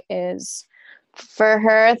think is? For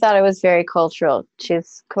her, I thought it was very cultural.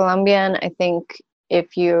 She's Colombian. I think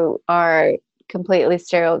if you are completely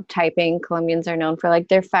stereotyping, Colombians are known for like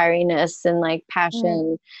their fieriness and like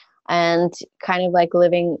passion and kind of like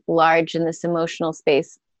living large in this emotional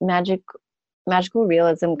space. Magical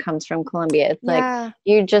realism comes from Colombia. It's like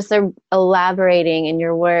you just are elaborating in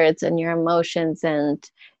your words and your emotions and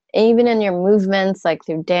even in your movements, like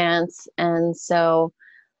through dance. And so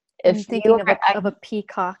I'm if thinking you of a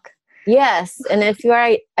peacock. yes, and if you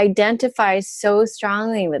are identify so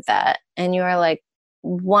strongly with that and you are like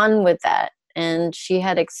one with that, and she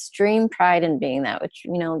had extreme pride in being that, which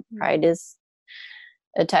pride is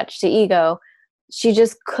attached to ego. She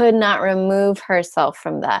just could not remove herself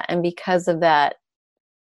from that, and because of that,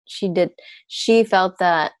 she felt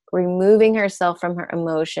that removing herself from her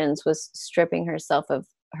emotions was stripping herself of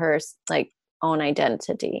her like own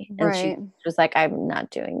identity, and she was like, I'm not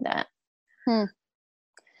doing that.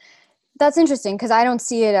 That's interesting, because I don't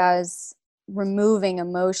see it as removing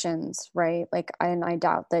emotions, right? Like, and I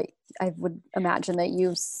doubt that, I would imagine that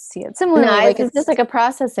you see it similarly. No, like it's just like a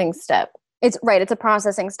processing step. It's a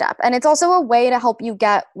processing step, and it's also a way to help you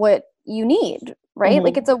get what you need, right? Mm-hmm.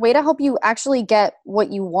 Like, it's a way to help you actually get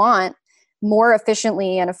what you want more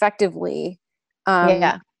efficiently and effectively,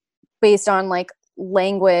 based on like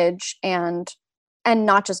language and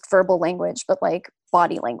not just verbal language, but like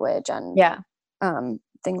body language and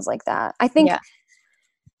things like that. I think,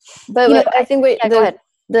 but I think go ahead.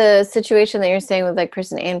 The situation that you're saying with like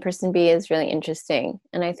person A and person B is really interesting,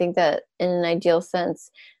 and I think that in an ideal sense,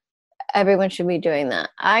 everyone should be doing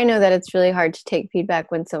that. I know that it's really hard to take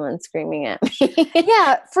feedback when someone's screaming at me.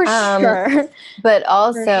 Yeah, for sure. But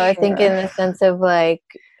also, I think in the sense of like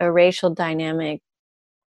a racial dynamic,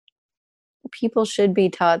 people should be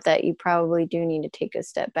taught that you probably do need to take a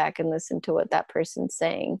step back and listen to what that person's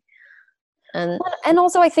saying. And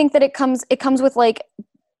also, I think that it comes with like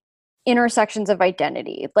intersections of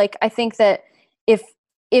identity. Like, I think that if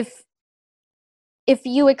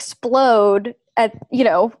you explode at,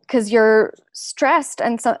 because you're stressed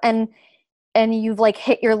and you've like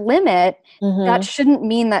hit your limit, that shouldn't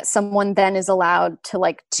mean that someone then is allowed to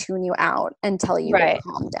like tune you out and tell you to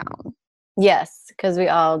calm down. Yes, because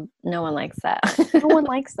no one likes that. No one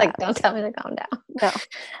likes that. Like, don't tell me to calm down. No.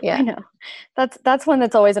 Yeah. I know. That's one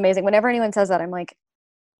that's always amazing. Whenever anyone says that, I'm like,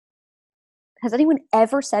 has anyone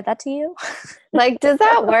ever said that to you? Like, does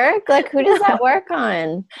that work? Like, who does that work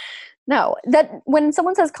on? No, that when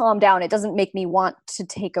someone says calm down, it doesn't make me want to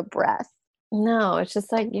take a breath. No, it's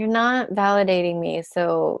just like, you're not validating me,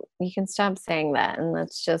 so you can stop saying that. And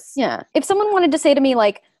that's just... Yeah. If someone wanted to say to me,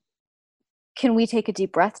 like, can we take a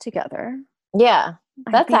deep breath together? Yeah,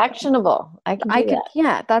 that's actionable. I can do that.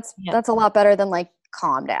 Yeah, that's a lot better than like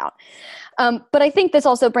calm down. But I think this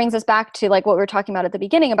also brings us back to like what we were talking about at the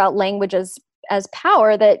beginning about language as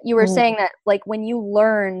power, that you were saying that like when you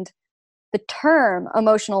learned the term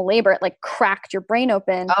emotional labor, it like cracked your brain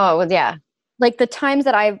open. Oh, well, yeah. Like the times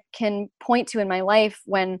that I can point to in my life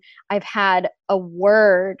when I've had a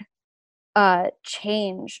word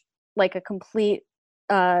change like a complete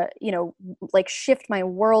like shift my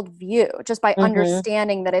worldview just by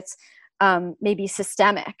understanding that it's maybe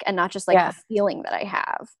systemic and not just like a feeling that I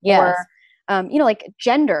have. Or like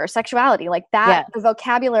gender, sexuality, like that. The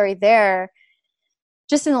vocabulary there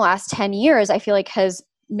just in the last 10 years, I feel like has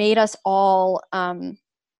made us all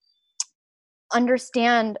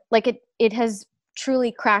understand, like it has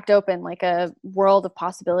truly cracked open like a world of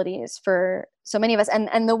possibilities for so many of us.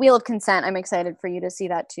 And the Wheel of Consent, I'm excited for you to see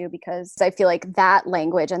that too, because I feel like that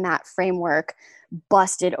language and that framework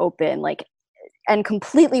busted open like and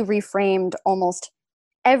completely reframed almost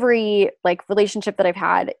every like relationship that I've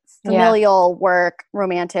had, familial, work,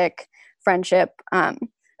 romantic, friendship.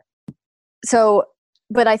 So,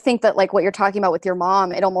 but I think that like what you're talking about with your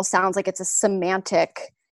mom, it almost sounds like it's a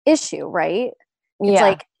semantic issue, right? It's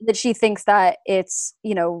like that she thinks that it's,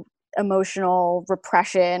 emotional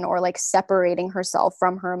repression or like separating herself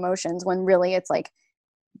from her emotions, when really it's like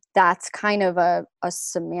that's kind of a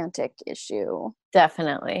semantic issue.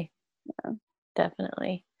 Definitely.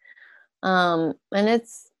 definitely. And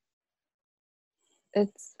it's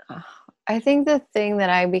I think the thing that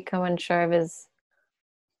I become unsure of is,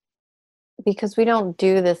 because we don't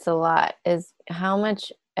do this a lot, is how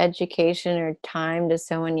much education or time does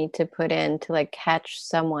someone need to put in to like catch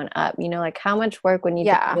someone up? You know, like how much work would need to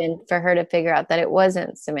Yeah. put in for her to figure out that it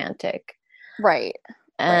wasn't semantic. Right.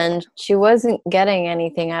 And she wasn't getting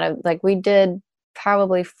anything out of, like, we did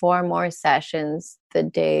probably 4 more sessions the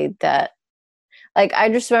day that, like, I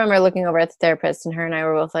just remember looking over at the therapist and her and I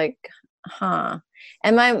were both like, huh.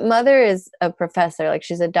 And my mother is a professor, like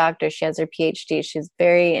she's a doctor, she has her PhD, she's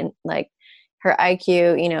very in, like, her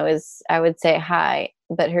IQ, you know, is, I would say, high,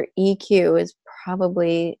 but her EQ is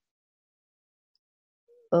probably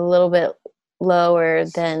a little bit lower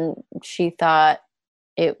than she thought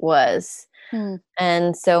it was. Hmm.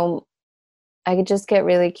 And so I could just get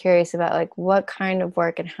really curious about like what kind of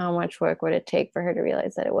work and how much work would it take for her to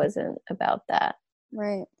realize that it wasn't about that.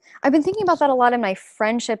 Right. I've been thinking about that a lot in my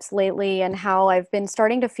friendships lately, and how I've been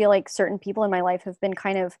starting to feel like certain people in my life have been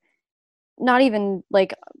kind of not even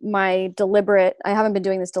like my deliberate, I haven't been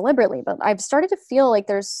doing this deliberately, but I've started to feel like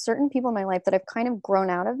there's certain people in my life that I've kind of grown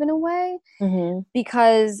out of in a way, Mhm.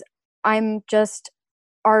 because I'm just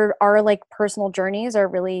our like personal journeys are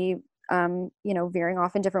really veering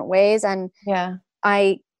off in different ways. Yeah.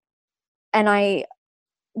 I I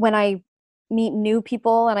when I meet new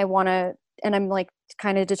people and I'm like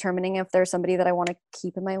kind of determining if there's somebody that I want to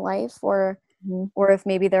keep in my life, Mhm. or if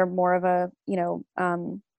maybe they're more of a,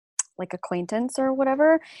 like acquaintance or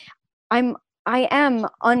whatever. I'm I am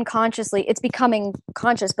unconsciously, it's becoming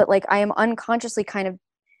conscious, but like I am unconsciously kind of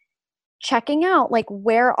checking out like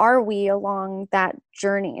where are we along that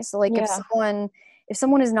journey. So like Yeah. if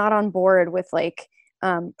someone is not on board with like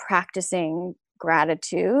practicing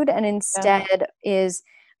gratitude, and Yeah. instead is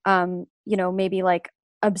maybe like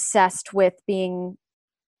obsessed with being,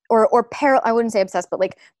 I wouldn't say obsessed, but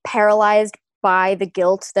like paralyzed by the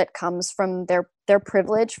guilt that comes from their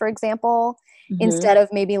privilege, for example, Mhm. instead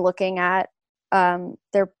of maybe looking at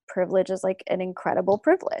their privilege as like an incredible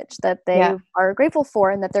privilege that they Yeah. are grateful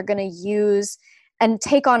for, and that they're going to use and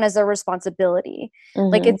take on as a responsibility.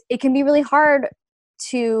 Like Mhm. it can be really hard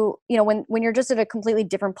to, when you're just at a completely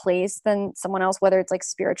different place than someone else, whether it's like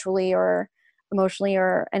spiritually or emotionally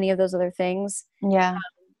or any of those other things. Yeah.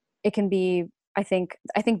 It can be, I think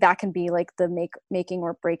that can be like the making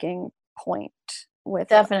or breaking point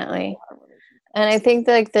with a Definitely. lot of And I relationships. think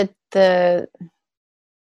like the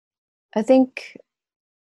I think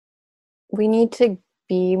we need to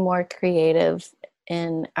be more creative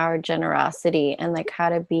in our generosity and like how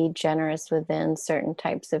to be generous within certain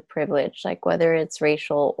types of privilege, like whether it's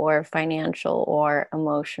racial or financial or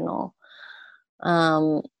emotional.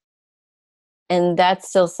 Um, and that's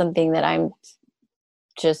still something that I'm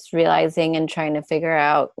just realizing and trying to figure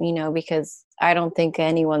out, you know, because I don't think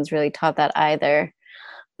anyone's really taught that either.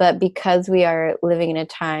 But because we are living in a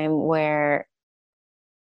time where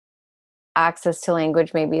access to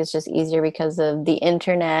language maybe is just easier because of the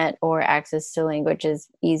internet, or access to language is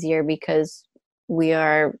easier because we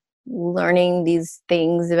are learning these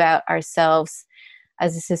things about ourselves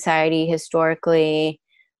as a society historically,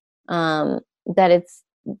 um, that it's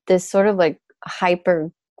this sort of like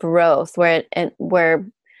hyper growth where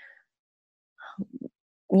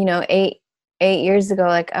you know 8 years ago,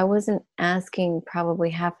 like I wasn't asking probably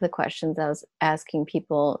half the questions I was asking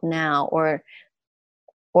people now, or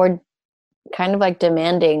kind of like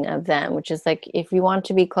demanding of them, which is like, if you want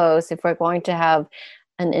to be close, if we're going to have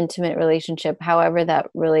an intimate relationship, however that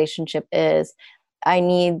relationship is, I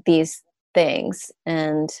need these things.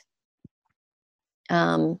 And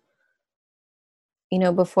um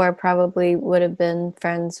before I probably would have been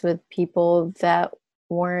friends with people that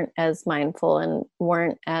weren't as mindful and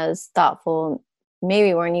weren't as thoughtful,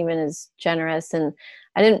 maybe weren't even as generous, and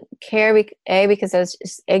I didn't care, because I was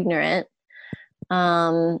just ignorant,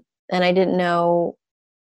 um and I didn't know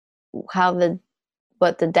how the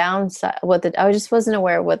what the downside what the I just wasn't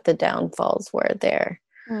aware of what the downfalls were there.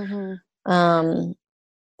 Mm-hmm. Um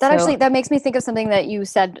That so actually, that makes me think of something that you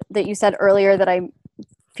said earlier that I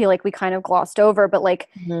feel like we kind of glossed over, but like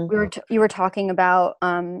mhm, you were talking about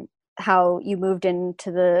how you moved into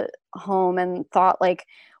the home and thought like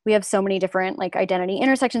we have so many different like identity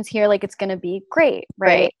intersections here, like it's going to be great,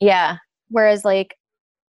 right? right, yeah, Whereas like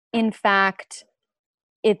in fact,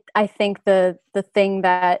 I think the thing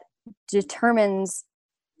that determines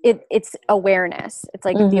it's awareness. It's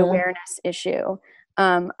like the mhm, awareness issue,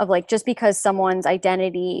 of like, just because someone's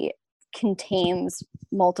identity contains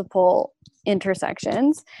multiple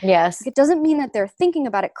intersections, yes, it doesn't mean that they're thinking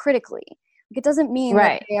about it critically. It doesn't mean that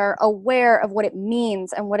Right. they are aware of what it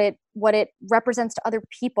means and what it represents to other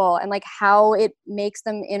people, and like how it makes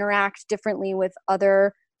them interact differently with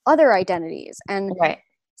other identities. And Right.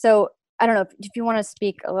 so I don't know if you want to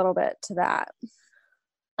speak a little bit to that.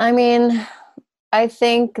 I mean, I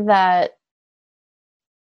think that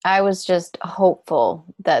I was just hopeful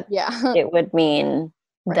that Yeah. it would mean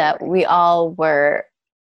Right, that right. we all were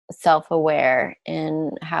self-aware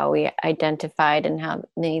in how we identified and how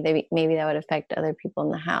maybe that would affect other people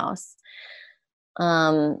in the house.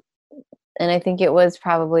 Um, and I think it was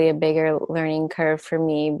probably a bigger learning curve for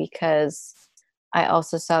me because I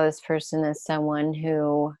also saw this person as someone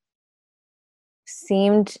who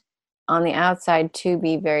seemed on the outside to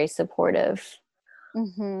be very supportive.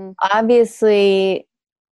 Mm-hmm. Obviously,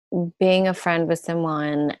 being a friend with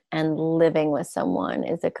someone and living with someone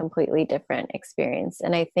is a completely different experience.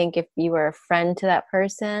 And I think if you were a friend to that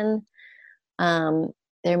person, um,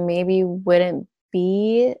 there maybe wouldn't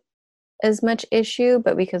be as much issue,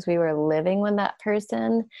 but because we were living with that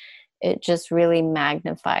person, it just really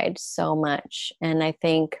magnified so much. And I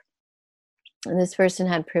think this person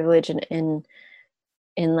had privilege in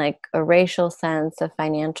like a racial sense, a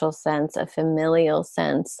financial sense, a familial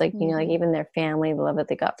sense, like, you know, like Mm-hmm. even their family, the love that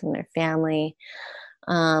they got from their family.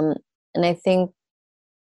 Um, and I think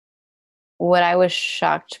what I was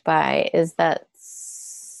shocked by is that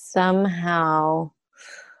somehow,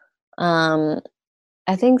 um,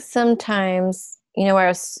 I think sometimes, you know, where I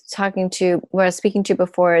was speaking to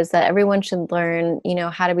before is that everyone should learn, you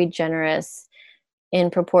know, how to be generous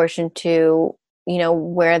in proportion to, you know,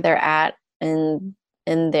 where they're at in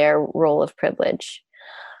their role of privilege.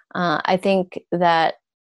 I think that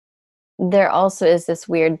there also is this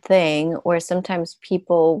weird thing where sometimes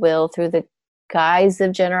people will, through the guise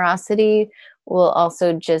of generosity, will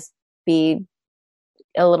also just be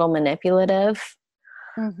a little manipulative.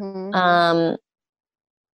 Mm-hmm. Um,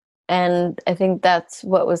 and I think that's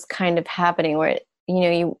what was kind of happening where, you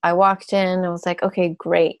know, I walked in and I was like, okay,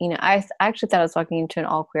 great. You know, I actually thought I was walking into an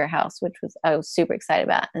all queer house, which I was super excited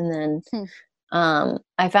about. And then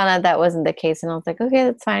I found out that wasn't the case, and I was like, okay,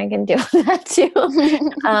 that's fine. I can deal with that too.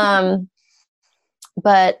 um,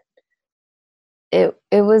 but it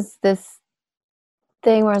was this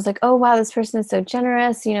thing where I was like, oh wow, this person is so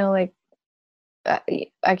generous. You know, like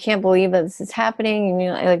I can't believe that this is happening. And, you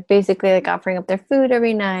know, like basically like offering up their food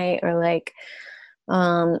every night, or like,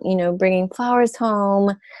 you know, bringing flowers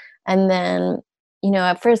home, and then, you know,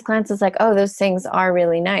 at first glance it's like, oh, those things are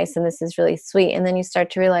really nice, and this is really sweet, and then you start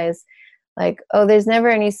to realize, like, oh, there's never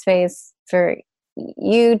any space for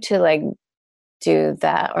you to like do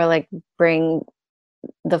that, or like bring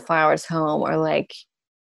the flowers home, or like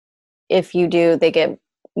if you do, they get,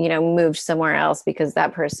 you know, moved somewhere else because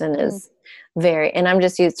that person is very, and I'm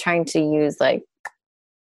just trying to use like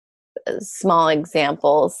small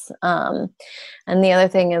examples. And the other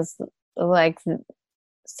thing is, like,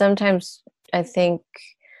 sometimes I think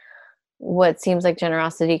what seems like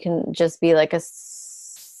generosity can just be like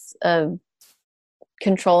a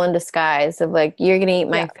control in disguise of like, you're gonna eat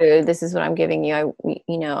Yeah. my food, this is what I'm giving you.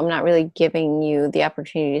 You know, I'm not really giving you the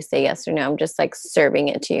opportunity to say yes or no, I'm just like serving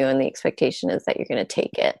it to you, and the expectation is that you're gonna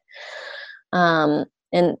take it.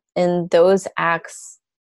 And those acts,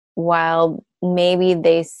 while maybe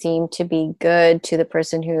they seem to be good to the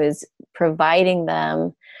person who is providing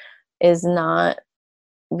them, is not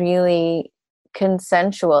really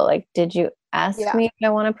consensual. Like, did you ask Yeah. me if I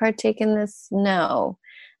want to partake in this? No.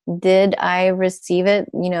 Did I receive it,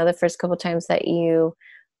 you know, the first couple times that you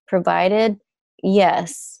provided?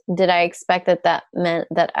 Yes. Did I expect that that meant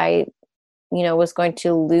that I, you know, was going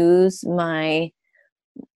to lose my,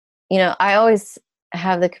 you know, I always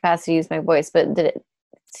have the capacity to use my voice, but did it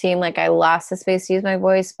seem like I lost the space to use my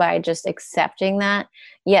voice by just accepting that?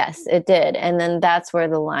 Yes, it did. And then that's where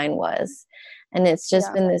the line was. And it's just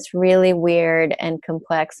Yeah. been this really weird and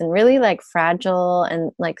complex and really like fragile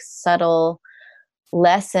and like subtle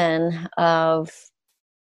lesson of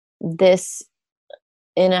this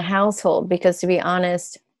in a household. Because to be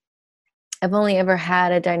honest, I've only ever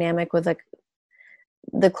had a dynamic with like,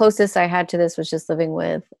 the closest I had to this was just living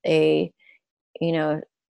with a, you know,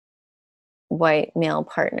 white male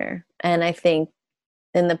partner. And I think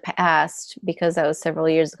in the past, because that was several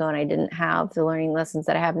years ago and I didn't have the learning lessons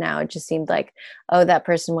that I have now, it just seemed like, oh, that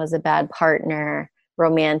person was a bad partner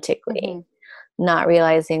romantically, Mm-hmm. not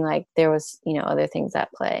realizing like there was, you know, other things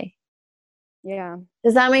at play. Yeah.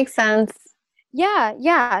 Does that make sense? Yeah,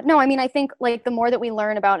 yeah. No, I mean, I think like the more that we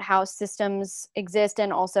learn about how systems exist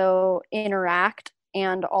and also interact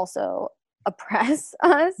and also oppress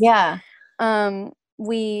us, Yeah.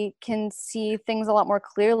 we can see things a lot more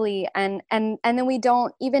clearly, and then we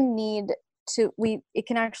don't even need it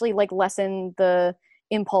can actually like lessen the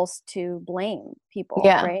impulse to blame people,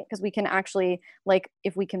 Yeah. right? Because we can actually, like,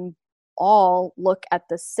 if we can all look at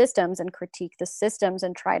the systems and critique the systems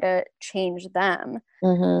and try to change them,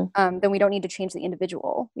 then we don't need to change the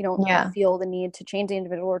individual. We don't feel the need to change the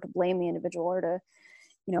individual or to blame the individual or to,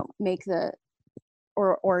 make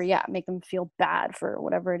make them feel bad for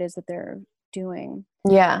whatever it is that they're doing.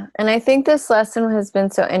 Yeah. And I think this lesson has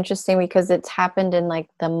been so interesting because it's happened in like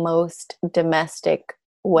the most domestic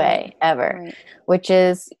way ever, which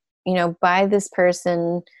is, by this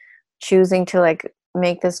person choosing to like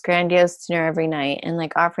make this grandiose dinner every night and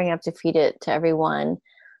like offering up to feed it to everyone,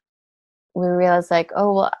 we realize like,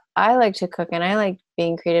 oh, well, I like to cook and I like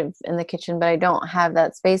being creative in the kitchen, but I don't have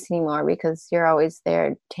that space anymore because you're always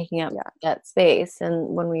there taking up that space. And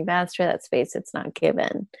when we've asked for that space, it's not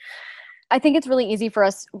given. I think it's really easy for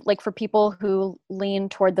us, like for people who lean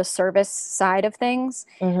toward the service side of things,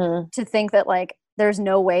 to think that like, there's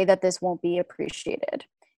no way that this won't be appreciated.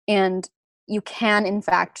 And you can, in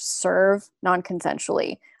fact, serve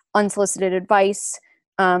non-consensually, unsolicited advice,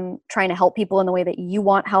 trying to help people in the way that you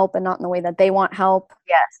want help and not in the way that they want help.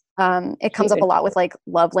 Yes. It comes up a lot with like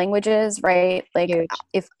love languages, right? Like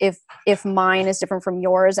if mine is different from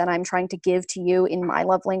yours and I'm trying to give to you in my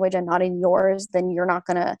love language and not in yours, then you're not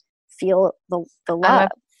going to feel the love. I'm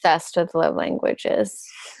obsessed with love languages.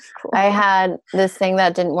 Cool. I had this thing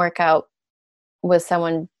that didn't work out with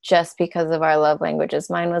someone just because of our love languages.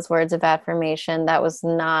 Mine was words of affirmation. That was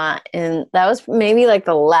maybe like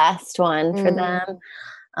the last one for them.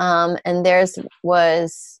 And theirs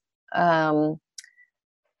was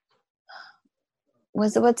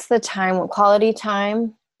what's the time? Quality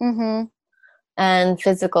time and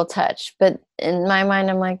physical touch. But in my mind,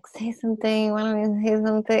 I'm like, say something. Why don't you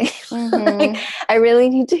say something? Like, I really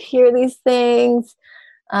need to hear these things.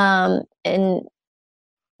 And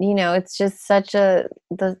it's just such the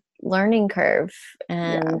learning curve,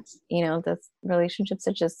 and the relationships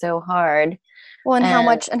are just so hard. Well, and how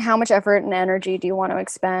much effort and energy do you want to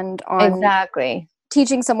expend on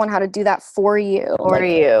teaching someone how to do that for you?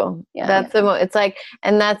 That's it's like,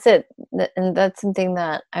 and that's it. And that's something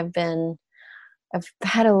that I've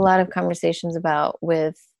had a lot of conversations about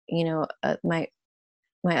with my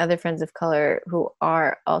other friends of color who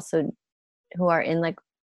are in like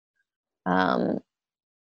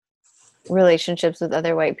relationships with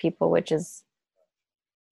other white people, which is,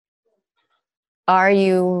 are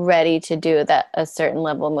you ready to do that a certain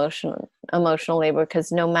level of emotional labor?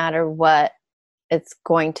 Because no matter what, it's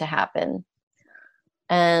going to happen.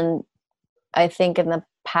 And I think in the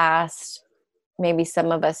past, maybe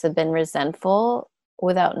some of us have been resentful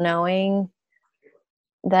without knowing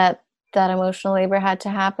that emotional labor had to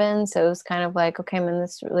happen. So it was kind of like, okay, I'm in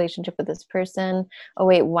this relationship with this person. Oh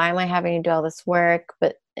wait, why am I having to do all this work?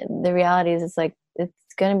 But the reality is, it's like, it's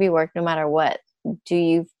going to be work no matter what.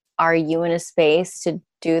 Are you in a space to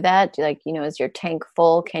do that? Is your tank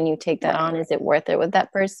full? Can you take that on? Is it worth it with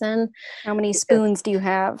that person? How many spoons do you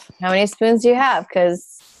have?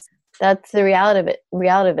 Because that's the reality of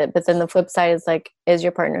it. But then the flip side is like, is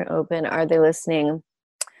your partner open? Are they listening?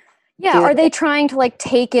 Are they trying to like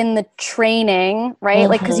take in the training, right?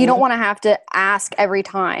 Like, because you don't want to have to ask every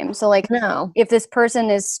time. So like, if this person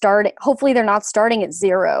is starting, hopefully they're not starting at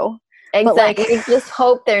zero. Exactly. But just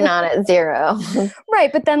hope they're not at zero.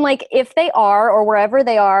 Right. But then like, if they are, or wherever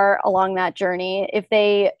they are along that journey, if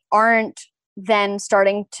they aren't then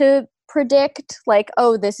starting to predict like,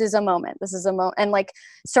 oh, this is a moment, and like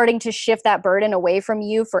starting to shift that burden away from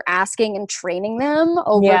you for asking and training them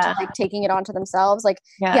over to like taking it onto themselves. Like,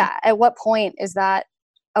 at what point is that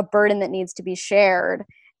a burden that needs to be shared?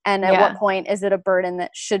 And at what point is it a burden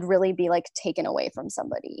that should really be like taken away from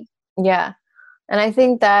somebody? Yeah. And I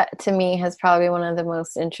think that to me has probably one of the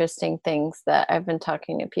most interesting things that I've been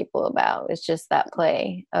talking to people about, is just that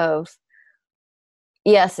play of,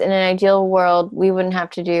 yes, in an ideal world, we wouldn't have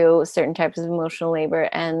to do certain types of emotional labor,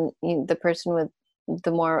 and the person with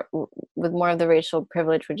more of the racial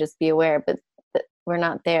privilege would just be aware, but we're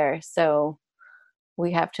not there. So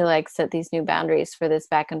we have to like set these new boundaries for this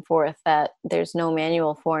back and forth that there's no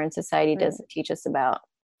manual for, and society doesn't teach us about.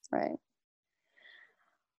 Right.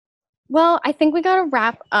 Well, I think we got to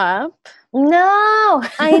wrap up. No,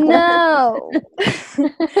 I know.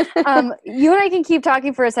 You and I can keep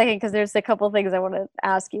talking for a second because there's a couple of things I want to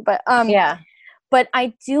ask you. But but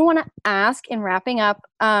I do want to ask, in wrapping up,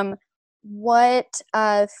 what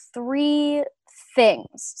 3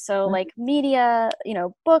 things? So like media,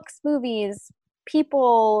 books, movies,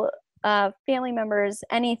 people, family members,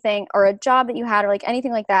 anything, or a job that you had, or like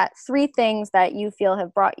anything like that. 3 things that you feel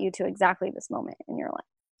have brought you to exactly this moment in your life.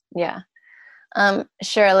 Yeah.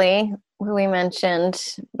 Shirley, who we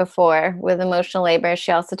mentioned before with emotional labor,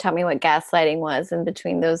 she also taught me what gaslighting was. And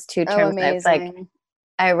between those two Oh, terms, I was like, amazing.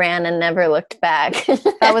 I ran and never looked back.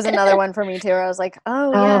 That was another one for me too, where I was like,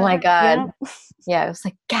 oh Oh yeah. my God. Yeah. Yeah, I was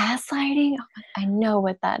like, gaslighting? Oh, I know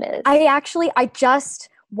what that is. I just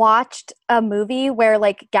watched a movie where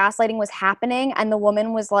like gaslighting was happening and the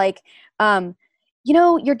woman was like,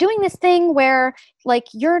 you're doing this thing where like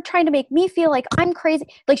you're trying to make me feel like I'm crazy.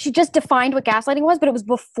 Like she just defined what gaslighting was, but it was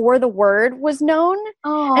before the word was known.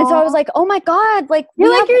 And so I was like, oh my God, like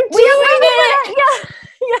you're doing it. Yeah.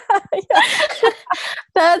 Yeah.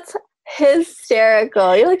 That's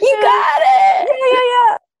hysterical. You're like, you got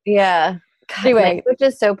it. Yeah. God, Anyway. which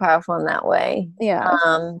is so powerful in that way. Yeah.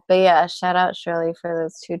 But yeah, shout out Shirley for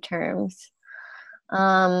those two terms.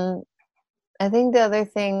 I think the other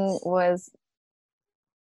thing was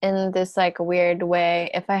in this like weird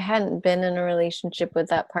way, if I hadn't been in a relationship with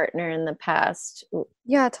that partner in the past,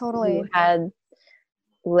 yeah, totally, who had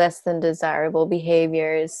less than desirable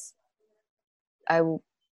behaviors, I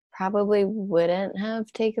probably wouldn't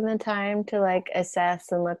have taken the time to like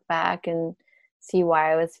assess and look back and see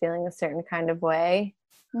why I was feeling a certain kind of way.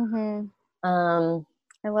 I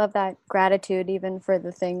love that gratitude even for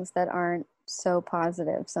the things that aren't so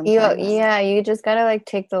positive sometimes. You just gotta like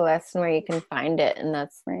take the lesson where you can find it, and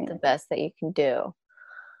that's the best that you can do.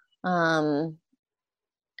 I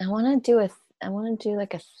want to do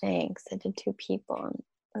like a thanks. I did 2 people, and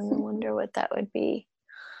I wonder what that would be.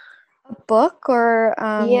 A book or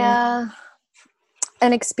yeah,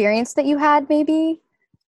 an experience that you had, maybe.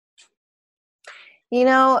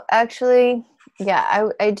 Actually, yeah,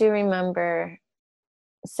 I do remember.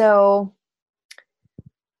 So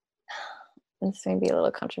this may be a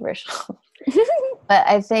little controversial, but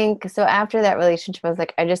I think so. After that relationship, I was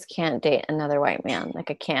like, I just can't date another white man.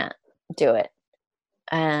 Like, I can't do it.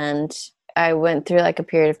 And I went through like a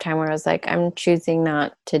period of time where I was like, I'm choosing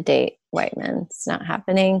not to date white men. It's not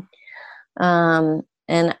happening. And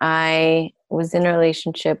I was in a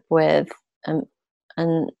relationship with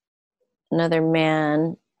another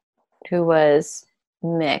man who was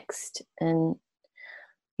mixed, and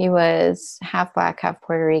he was half Black, half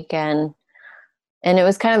Puerto Rican. And it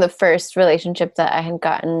was kind of the first relationship that I had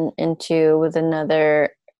gotten into with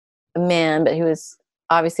another man, but he was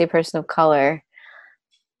obviously a person of color.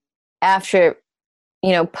 After,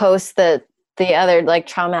 post the other like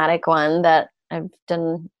traumatic one that I've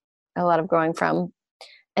done a lot of growing from.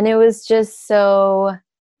 And it was just so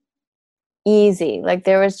easy. Like,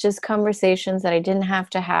 there was just conversations that I didn't have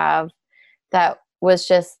to have, that was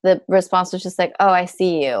just, the response was just like, oh, I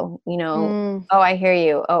see you, oh, I hear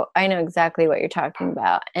you. Oh, I know exactly what you're talking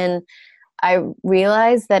about. And I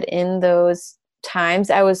realized that in those times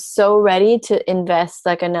I was so ready to invest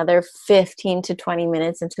like another 15 to 20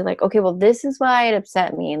 minutes into like, okay, well, this is why it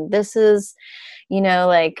upset me. And this is,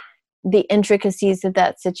 like the intricacies of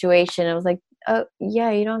that situation. I was like, oh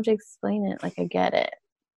yeah, you don't have to explain it. Like, I get it.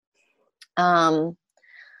 And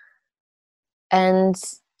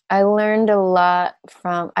I've learned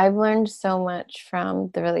so much from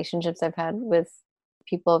the relationships I've had with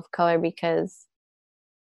people of color, because,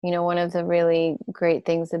 one of the really great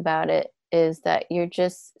things about it is that you're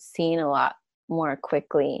just seen a lot more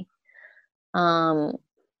quickly. And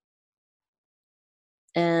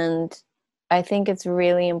I think it's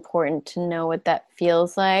really important to know what that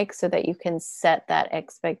feels like so that you can set that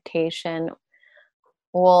expectation.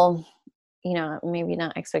 Well, maybe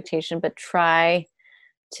not expectation, but try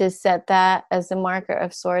to set that as a marker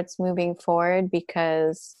of sorts moving forward,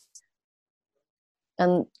 because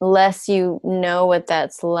unless you know what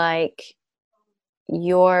that's like,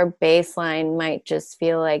 your baseline might just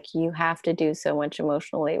feel like you have to do so much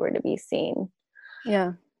emotional labor to be seen.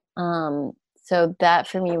 Yeah. So that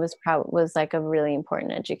for me was like a really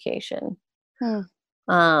important education. So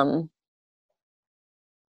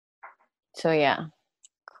yeah.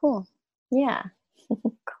 Cool. Yeah.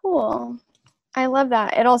 Cool. I love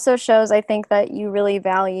that. It also shows, I think, that you really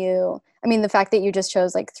value, the fact that you just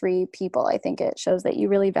chose like 3 people, I think it shows that you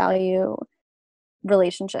really value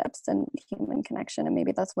relationships and human connection. And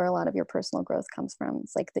maybe that's where a lot of your personal growth comes from.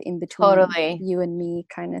 It's like the in-between you and me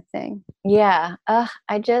kind of thing. Yeah.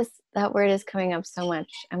 That word is coming up so much.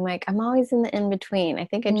 I'm like, I'm always in the in-between. I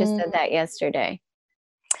think I just said that yesterday.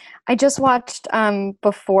 I just watched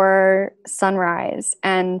Before Sunrise,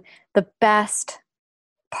 and the best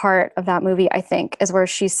part of that movie, I think, is where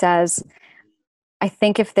she says, I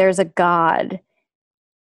think if there's a God,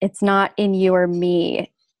 it's not in you or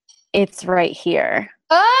me, it's right here.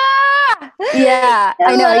 Ah! Yeah,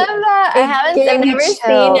 I know. Love that. I've never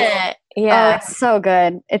seen it. Yeah. Oh, it's so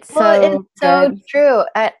good. It's Well, so it's so good. true.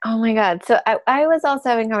 Oh my God. So I was also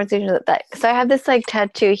having conversations with that. So I have this like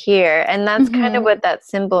tattoo here, and that's kind of Mhm. what that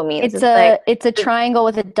symbol means. It's Like a triangle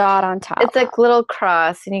with a dot on top. it's like little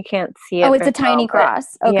cross, and you can't see Oh, it it's a very tiny well, but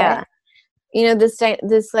cross. Okay. yeah. You know, this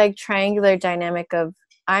like triangular dynamic of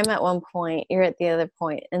I'm at one point, you're at the other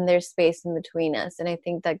point, and there's space in between us. And I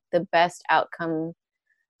think that the best outcome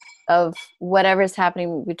of whatever's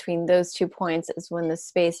happening between those 2 points is when the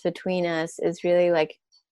space between us is really like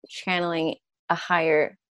channeling a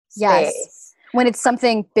higher Yes. space. When it's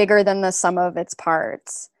something bigger than the sum of its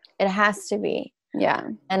parts. It has to be. Yeah.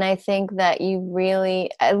 And I think that you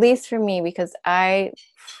really, at least for me, because I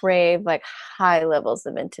crave like high levels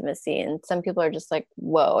of intimacy, and some people are just like,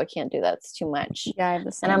 whoa, I can't do that, it's too much. Yeah, I have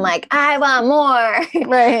the And I'm same. like, I want more.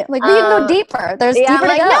 Right. Like we can go deeper. There's Yeah,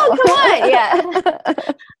 deeper I'm like, to no, go. come on.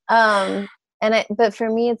 Yeah. But for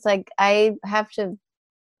me, it's like I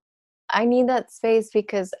need that space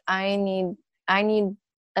because I need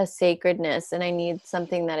a sacredness, and I need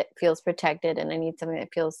something that it feels protected, and I need something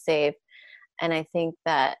that feels safe. And I think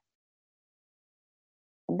that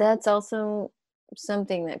that's also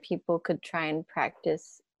something that people could try and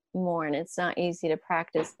practice more. And it's not easy to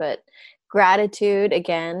practice, but gratitude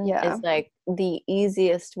again Yeah. is like the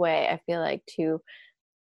easiest way, I feel like, to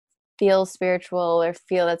feel spiritual or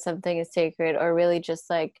feel that something is sacred, or really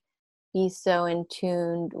just like be so in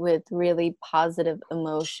tune with really positive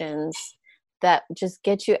emotions that just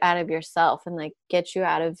get you out of yourself and like get you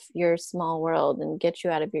out of your small world and get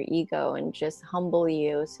you out of your ego and just humble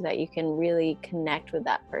you so that you can really connect with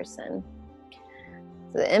that person.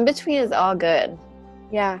 So the in between is all good.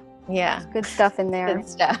 Yeah. Yeah. There's good stuff in there. Good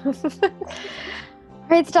stuff. All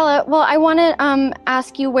right, Stella. Well, I want to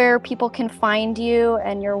ask you where people can find you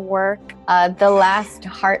and your work. The Last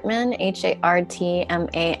Hartman,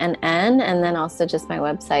 HARTMANN, and then also just my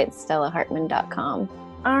website, stellahartman.com.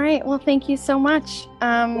 All right. Well, thank you so much.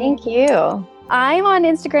 Thank you. I'm on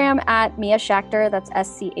Instagram at Mia Schachter. That's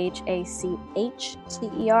SCHACHTER.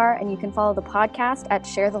 And you can follow the podcast at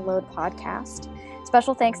Share the Load Podcast.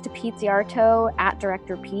 Special thanks to Pete Ziarto at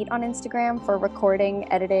Director Pete on Instagram for recording,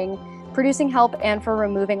 editing, producing help, and for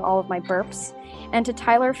removing all of my burps. And to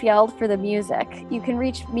Tyler Fjeld for the music. You can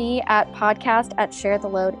reach me at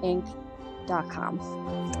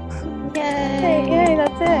podcast@sharetheloadinc.com. Yay! Yay,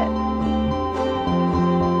 that's it.